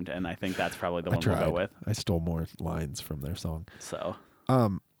 Yours rhymed, and I think that's probably the I one we'll tried. go with. I stole more lines from their song. So,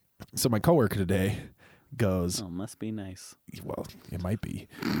 So my coworker today goes, must be nice. well, it might be.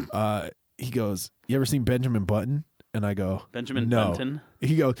 He goes, "You ever seen Benjamin Button?" And I go, Benjamin no. Benton.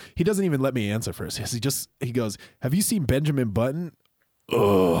 He goes, he doesn't even let me answer first. He goes, "Have you seen Benjamin Button?"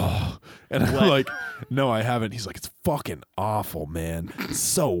 Ugh. And I'm What? like, "No, I haven't." He's like, "It's fucking awful, man. It's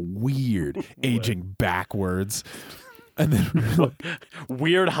so weird, aging backwards." And then we're like,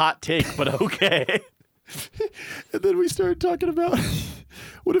 Weird hot take, but okay. and then we started talking about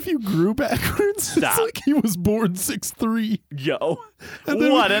what if you grew backwards? Stop. It's like he was born 6'3". Yo. And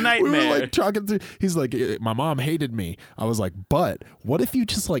then What a We nightmare. were like talking through. He's like, "My mom hated me." I was like, "But what if you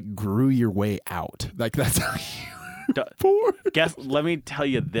just like grew your way out? Like that's how you Duh. were born." Let me tell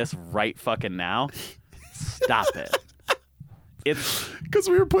you this right fucking now. Stop it. It's Because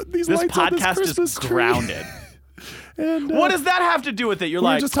we were putting these this lights on this podcast Christmas is tree. grounded. And What does that have to do with it? You're we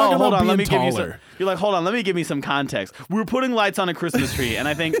were like, just talking hold about on, let me being give you some. taller. You're like, hold on, let me give me some context. We were putting lights on a Christmas tree, and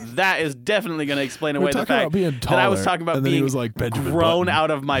I think that is definitely going to explain We're away the talking fact about being that I was taller, talking about and then he being was like, Benjamin grown Button.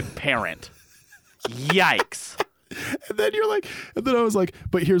 out of my parent. Yikes. And then you're like, and then I was like,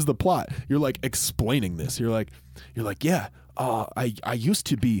 "But here's the plot." You're like explaining this. You're like, "Yeah, I used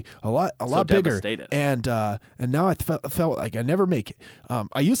to be a lot bigger, devastated. and now I felt like I never make it.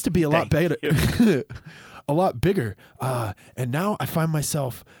 I used to be a lot Thank bigger, a lot bigger, and now I find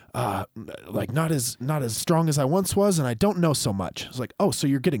myself like not as strong as I once was, and I don't know so much." It's like, "Oh, so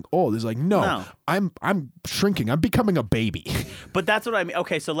you're getting old?" It's like, "No. I'm shrinking. I'm becoming a baby." But that's what I mean.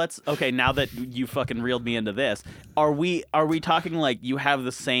 Okay, so now that you fucking reeled me into this, are we talking like you have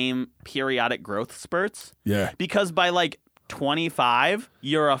the same periodic growth spurts? Yeah. Because by like 25,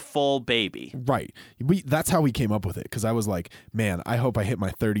 you're a full baby. Right. That's how we came up with it, because I was like, "Man, I hope I hit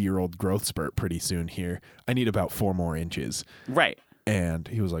my 30-year-old growth spurt pretty soon here. I need about 4 more inches." Right. And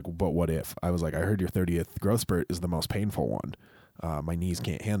he was like, "But what if?" I was like, "I heard your 30th growth spurt is the most painful one. My knees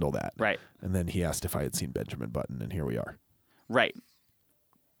can't handle that." Right. And then he asked if I had seen Benjamin Button, and here we are. Right.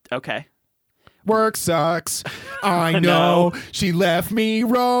 Okay. Work sucks. I know. know. She left me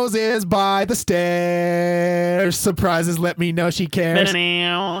roses by the stairs. Surprises let me know she cares. Say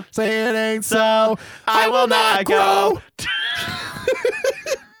it ain't so. I will not go.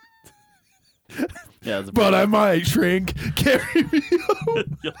 Yeah, that's a But I might shrink. Carry me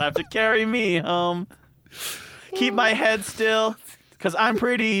home. You'll have to carry me home. Keep my head still, because I'm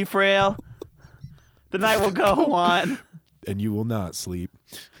pretty frail. The night will go on. And you will not sleep.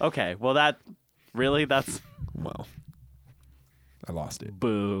 Okay, well that's Well, I lost it.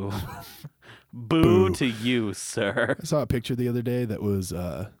 boo. Boo to you, sir. I saw a picture the other day that was,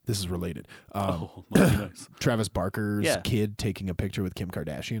 this is related. Oh, must be nice. Travis Barker's Yeah. kid taking a picture with Kim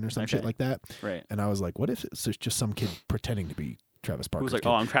Kardashian or some shit Okay. like that. Right. And I was like, what if it's just some kid pretending to be Travis Barker's Who's like, kid.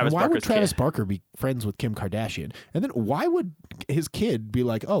 oh, I'm Travis And why Barker's would Travis kid? Barker be friends with Kim Kardashian? And then why would his kid be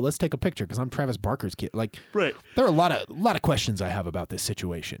like, oh, let's take a picture because I'm Travis Barker's kid? Like, Right. there are a lot of questions I have about this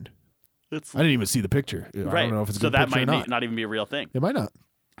situation. It's I didn't even see the picture. I right. don't know if it's a so good that picture might or not. not even be a real thing. It might not.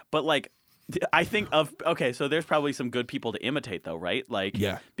 But like, I think of okay. So there's probably some good people to imitate, though, right? Like,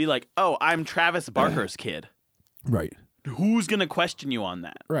 Yeah. be like, oh, I'm Travis Barker's kid. Right. Who's gonna question you on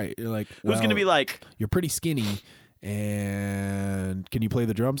that? Right. You're like, Who's gonna well, be like, you're pretty skinny, and can you play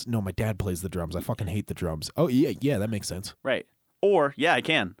the drums? No, my dad plays the drums. I fucking hate the drums. Oh yeah, that makes sense. right? Or yeah, I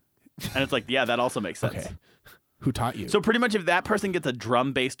can. And it's like, yeah, that also makes sense. Okay. Who taught you? So pretty much, if that person gets a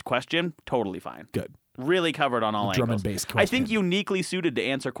drum-based question, totally fine. good. Really covered on all Drum and angles. bass I think question. uniquely suited to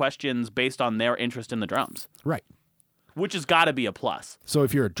answer questions based on their interest in the drums, Right. which has got to be a plus. So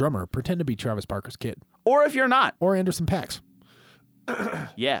if you're a drummer, pretend to be Travis Barker's kid Or if you're not, or Anderson .Paak.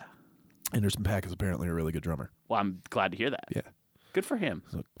 yeah. Anderson .Paak is apparently a really good drummer. Well, I'm glad to hear that. Yeah. Good for him.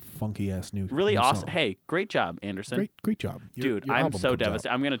 It's a funky ass new. Really new awesome. song. Hey, great job, Anderson. Great job, Dude, Your I'm album so comes out.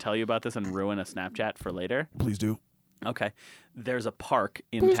 devastated. I'm going to tell you about this and ruin a Snapchat for later. Please do. Okay. There's a park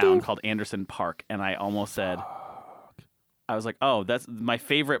in Please town do. called Anderson Park, and I almost said, I was like, oh, that's my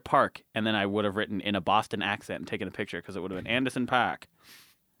favorite park. And then I would have written in a Boston accent and taken a picture because it would have been Anderson Park.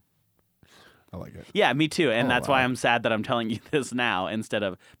 I like it. Yeah, me too. And Oh, that's why wow. I'm sad that I'm telling you this now instead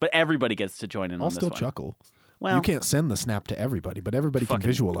of, but everybody gets to join in I'll on this still one. chuckle. Well, You can't send the snap to everybody, but everybody can Fucking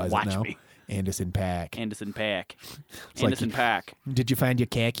visualize it watch now. me. Anderson .Paak. Anderson Pack. like Anderson you- Pack. Did you find your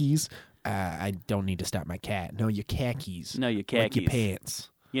khakis? I don't need to stop my cat. No, your khakis. No, your Like your khakis. pants.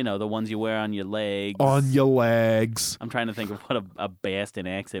 You know, the ones you wear on your legs. On your legs. I'm trying to think of what a Boston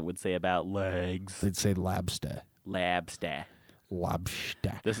accent would say about legs. They'd say lobster. Labster.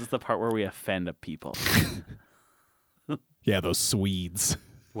 Lobster. This is the part where we offend a people. Yeah, those Swedes.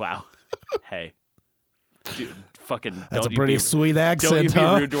 Wow. Hey. Dude, fucking That's don't a pretty you be, sweet don't accent, you be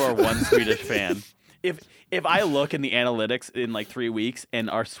huh? rude to our one Swedish fan. If I look in the analytics in like 3 weeks and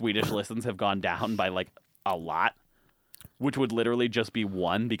our Swedish listens have gone down by like a lot, which would literally just be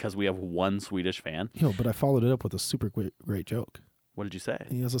one because we have one Swedish fan. Yo, but I followed it up with a super great joke. What did you say?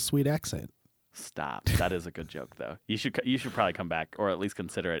 He has a sweet accent. Stop. That is a good joke though. You should probably come back or at least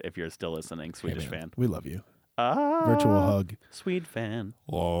consider it if you're still listening, Swedish Hey, man, fan. we love you. Ah, Virtual hug. Swede fan.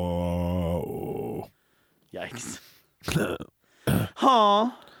 Oh. Yikes.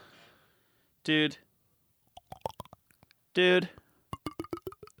 Huh. Dude.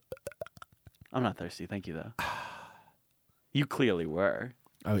 I'm not thirsty. Thank you, though. You clearly were.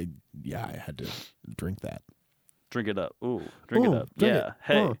 Yeah, I had to drink that. Drink it up. Ooh, drink Ooh, it up. drink Yeah. it.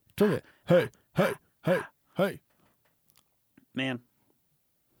 Hey, Oh, drink it. Hey. man.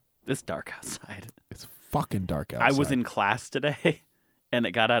 It's dark outside. It's fucking dark outside. I was in class today, and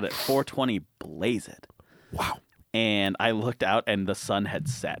it got out at 4:20 blazed. Wow. And I looked out, and the sun had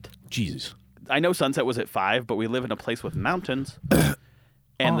set. Jesus. I know sunset was at 5, but we live in a place with mountains,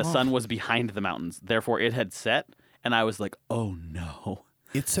 and the sun was behind the mountains. Therefore, it had set, and I was like, oh no.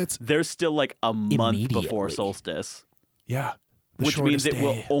 It sets. There's still like a month before Immediately. solstice, Yeah. The which means shortest it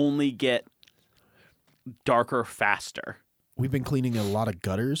will day. only get darker faster. We've been cleaning a lot of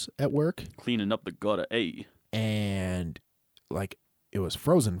gutters at work, Cleaning up the gutter. Hey. and like it was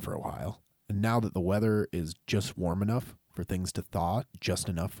frozen for a while. And now that the weather is just warm enough for things to thaw, just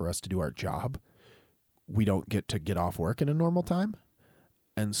enough for us to do our job, we don't get off work in a normal time.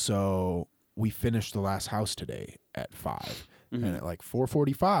 And so we finished the last house today at 5. Mm-hmm. And at like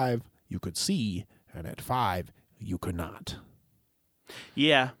 4:45, you could see, and at 5, you could not.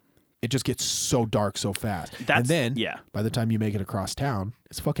 Yeah. It just gets so dark so fast. That's and then yeah. by the time you make it across town,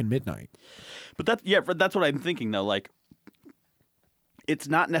 it's fucking midnight. But that's what I'm thinking though. Like, it's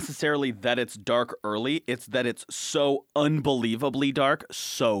not necessarily that it's dark early, it's that it's so unbelievably dark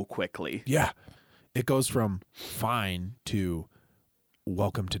so quickly. Yeah. It goes from fine to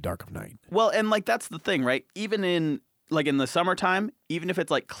welcome to dark of night. Well, and like that's the thing, right? Even in the summertime, even if it's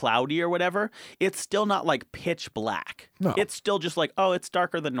like cloudy or whatever, it's still not like pitch black. No. It's still just like, oh, it's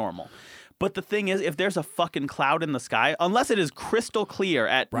darker than normal. But the thing is, if there's a fucking cloud in the sky, unless it is crystal clear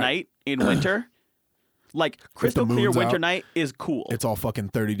at Right. night in winter, like crystal clear moon's winter out, night is cool. It's all fucking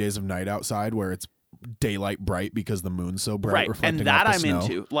 30 days of night outside where it's daylight bright because the moon's so bright right. reflecting And that off the I'm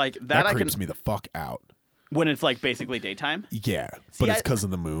snow. into. Like That that I can creeps me the fuck out. when it's like basically daytime. Yeah. See, But it's I- because of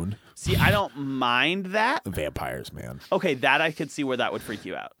the moon. See, I don't mind that. Vampires, man. Okay, that I could see where that would freak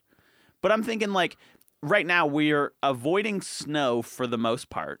you out. But I'm thinking like right now we're avoiding snow for the most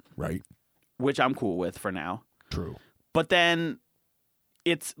part, Right? which I'm cool with for now. True. But then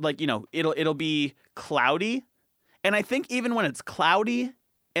it's like, it'll be cloudy. And I think even when it's cloudy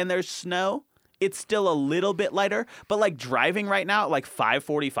and there's snow, it's still a little bit lighter. But like driving right now at like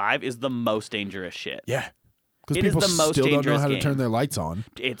 5:45 is the most dangerous shit. Yeah. Because It is people the most still don't know dangerous how to game. turn their lights on.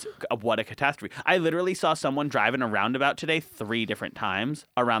 It's what a catastrophe. I literally saw someone driving a roundabout today 3 different times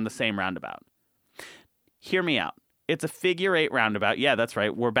around the same roundabout. Hear me out. It's a figure 8 roundabout. Yeah, that's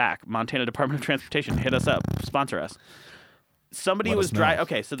right. We're back. Montana Department of Transportation, hit us up, sponsor us. Somebody Let was us know. driving.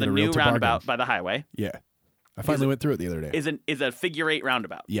 Okay, so Get the a new realtor roundabout bargain. by the highway Yeah. I finally went through it the other day. is a figure 8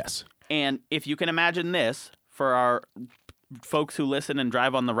 roundabout. Yes. And if you can imagine this for our folks who listen and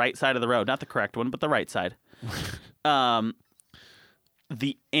drive on the right side of the road, not the correct one, but the right side.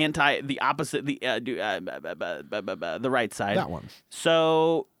 The opposite, the right side. That one.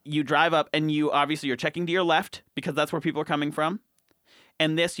 So you drive up and you're checking to your left because that's where people are coming from.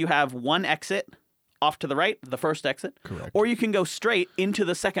 And this, you have one exit off to the right, the first exit. Correct. Or you can go straight into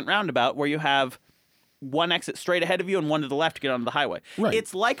the second roundabout where you have one exit straight ahead of you and one to the left to get onto the highway. Right.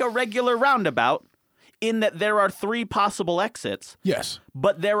 It's like a regular roundabout in that there are 3 possible exits, Yes.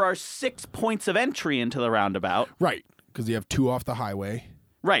 but there are 6 points of entry into the roundabout. Right. Because you have 2 off the highway.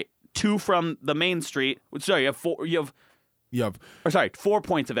 Right. 2 from the main street. Sorry, you have 4. You have 4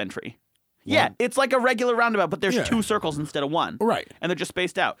 points of entry. Yeah, it's like a regular roundabout, but there's Yeah. 2 circles instead of 1. Right. And they're just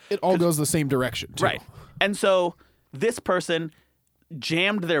spaced out. It all goes the same direction, too. Right. And so this person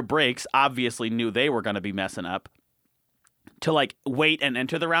jammed their brakes, obviously knew they were going to be messing up, to like wait and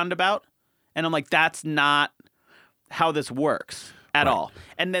enter the roundabout. And I'm like, that's not how this works at all.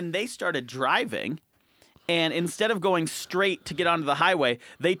 And then they started driving, and instead of going straight to get onto the highway,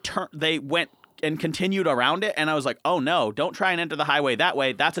 they went and continued around it. And I was like, oh no, don't try and enter the highway that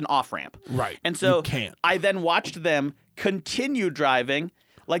way. That's an off ramp. Right. And so You can't. I then watched them continue driving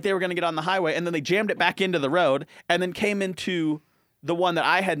like they were going to get on the highway, and then they jammed it back into the road and then came into the one that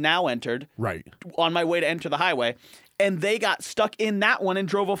I had now entered Right. on my way to enter the highway. And they got stuck in that one and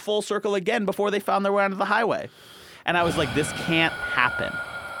drove a full circle again before they found their way onto the highway. And I was like, this can't happen.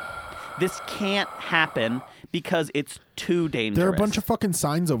 This can't happen because it's too dangerous. There are a bunch of fucking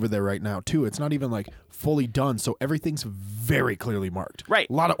signs over there right now, too. It's not even like fully done, so everything's very clearly marked. Right.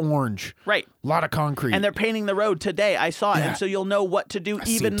 A lot of orange. Right. A lot of concrete. And they're painting the road today. I saw it. Yeah. And so you'll know what to do I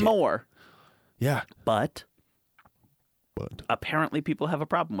even seen it. more. Yeah. But But apparently people have a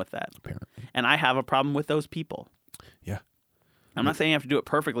problem with that. apparently. And I have a problem with those people. Yeah. I'm not saying you have to do it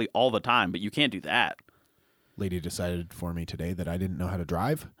perfectly all the time, but you can't do that. Lady decided for me today that I didn't know how to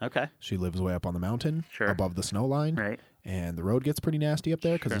drive. Okay. She lives way up on the mountain, Sure. above the snow line. Right. And the road gets pretty nasty up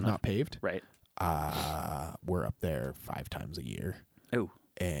there because Sure it's enough. not paved. Right. We're up there 5 times a year. Oh.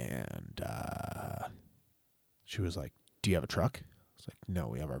 And she was like, do you have a truck? I was like, no,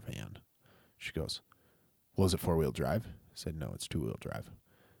 we have our van. She goes, well, is it 4-wheel drive? I said, no, it's 2-wheel drive.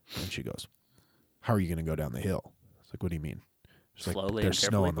 And she goes, how are you going to go down the hill? I was like, what do you mean? She's like, Slowly there's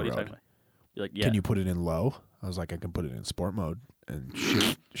and snow carefully. on the What are you road. talking about? You're like, yeah. Can you put it in low? I was like, I can put it in sport mode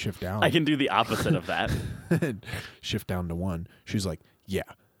and shift down. I can do the opposite of that. and shift down to 1. She's like, yeah,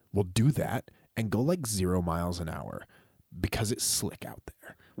 we'll do that and go like 0 miles an hour because it's slick out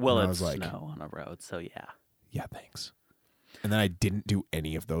there. Well, And I it's was like, snow on a road, so yeah. yeah, thanks. And then I didn't do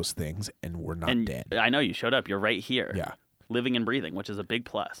any of those things and we're not And dead. I know you showed up. You're right here. Yeah. Living and breathing, which is a big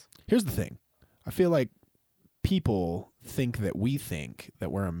plus. Here's the thing. I feel like people think that we think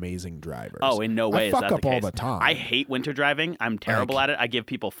that we're amazing drivers. Oh, in no way I is fuck that up the all case. the time. I hate winter driving. I'm terrible at it. I give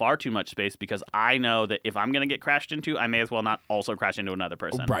people far too much space because I know that if I'm going to get crashed into, I may as well not also crash into another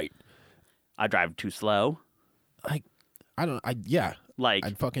person. Right. I drive too slow. Yeah. Like,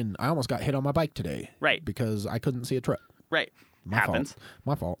 I almost got hit on my bike today. Right. Because I couldn't see a truck. right. My Happens. fault.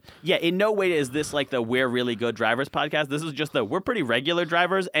 My fault. Yeah, in no way is this like the We're Really Good Drivers podcast. This is just the we're pretty regular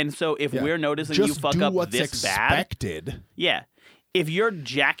drivers. And so if Yeah. we're noticing Just you fuck do up what's this bad, expected. yeah. If you're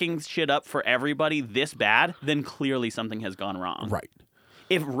jacking shit up for everybody this bad, then clearly something has gone wrong. Right.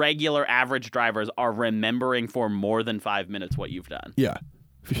 If regular average drivers are remembering for more than 5 minutes what you've done. Yeah.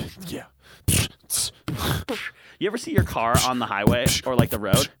 Yeah. You ever see your car on the highway or like the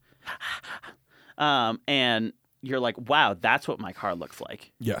road? And you're like, wow, that's what my car looks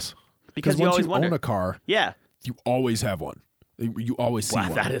like. Yes. Because you once always you wonder. own a car, Yeah. you always have one. You always see Wow,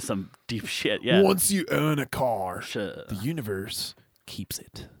 one. that is some deep shit. Yeah. Once you own a car, Sure. the universe keeps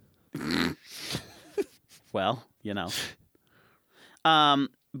it. Well, you know.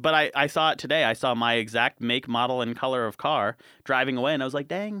 But I saw it today. I saw my exact make, model, and color of car driving away, and I was like,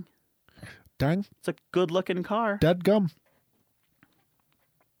 dang, Dang. it's a good-looking car. Dead gum.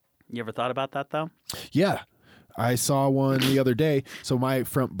 You ever thought about that, though? Yeah. I saw one the other day. So my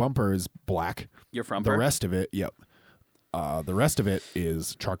front bumper is black. Your front The rest of it, yep. The rest of it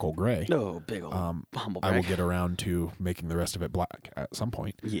is charcoal gray. Oh, big old humble I will brag. get around to making the rest of it black at some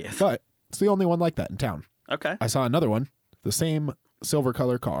point. Yes. But It's the only one like that in town. Okay. I saw another one, the same silver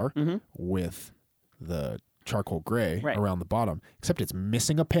color car Mm-hmm. with the charcoal gray Right. around the bottom, except it's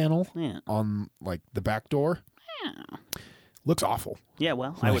missing a panel Yeah. on like the back door. Yeah. Looks awful. Yeah.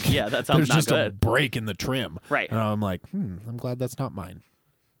 Well, I would. Like, Yeah, that sounds There's not just a good. break in the trim. Right. And I'm like, I'm glad that's not mine.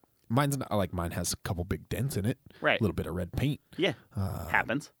 Mine's not like mine has a couple big dents in it, Right. a little bit of red paint, Yeah.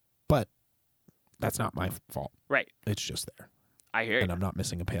 Happens. but that's not my fault. Right. It's just there. I hear you. And I'm not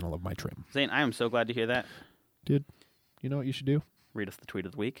missing a panel of my trim. Zane, I am so glad to hear that. Dude, you know what you should do? Read us the tweet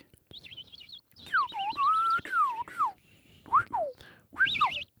of the week.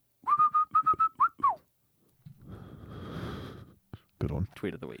 Good one.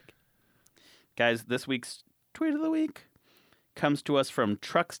 Tweet of the week. Guys, this week's tweet of the week comes to us from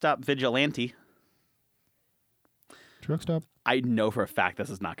Truck Stop Vigilante. Truck stop. I know for a fact this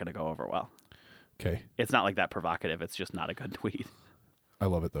is not going to go over well. Okay. It's not like that provocative. It's just not a good tweet. I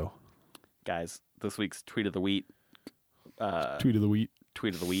love it though. Guys, this week's tweet of the week. Tweet of the week.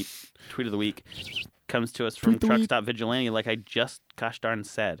 Tweet of the week. Tweet of the week comes to us from Tweet the Truck week. Stop Vigilante, like I just gosh darn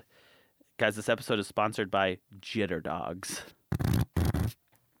said. Guys, this episode is sponsored by Jitter Dogs.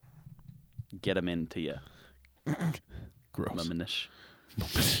 Get them into you, Gross. Muminish.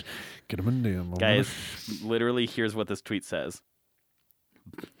 Get them in there. Guys, literally, here's what this tweet says.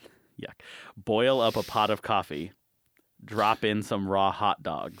 Yuck. Boil up a pot of coffee. Drop in some raw hot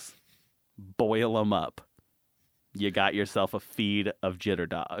dogs. Boil them up. You got yourself a feed of Jitter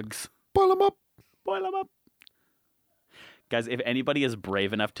Dogs. Boil them up. Boil them up. Guys, if anybody is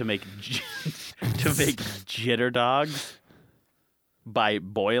brave enough to make to make Jitter Dogs by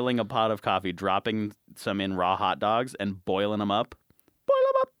boiling a pot of coffee, dropping some in raw hot dogs, and boiling them up,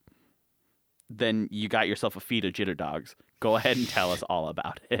 then you got yourself a feed of Jitter Dogs. Go ahead and tell us all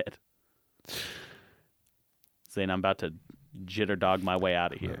about it. Zane, I'm about to Jitter Dog my way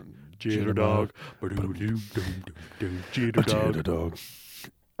out of here. Jitter dog. Jitter dog.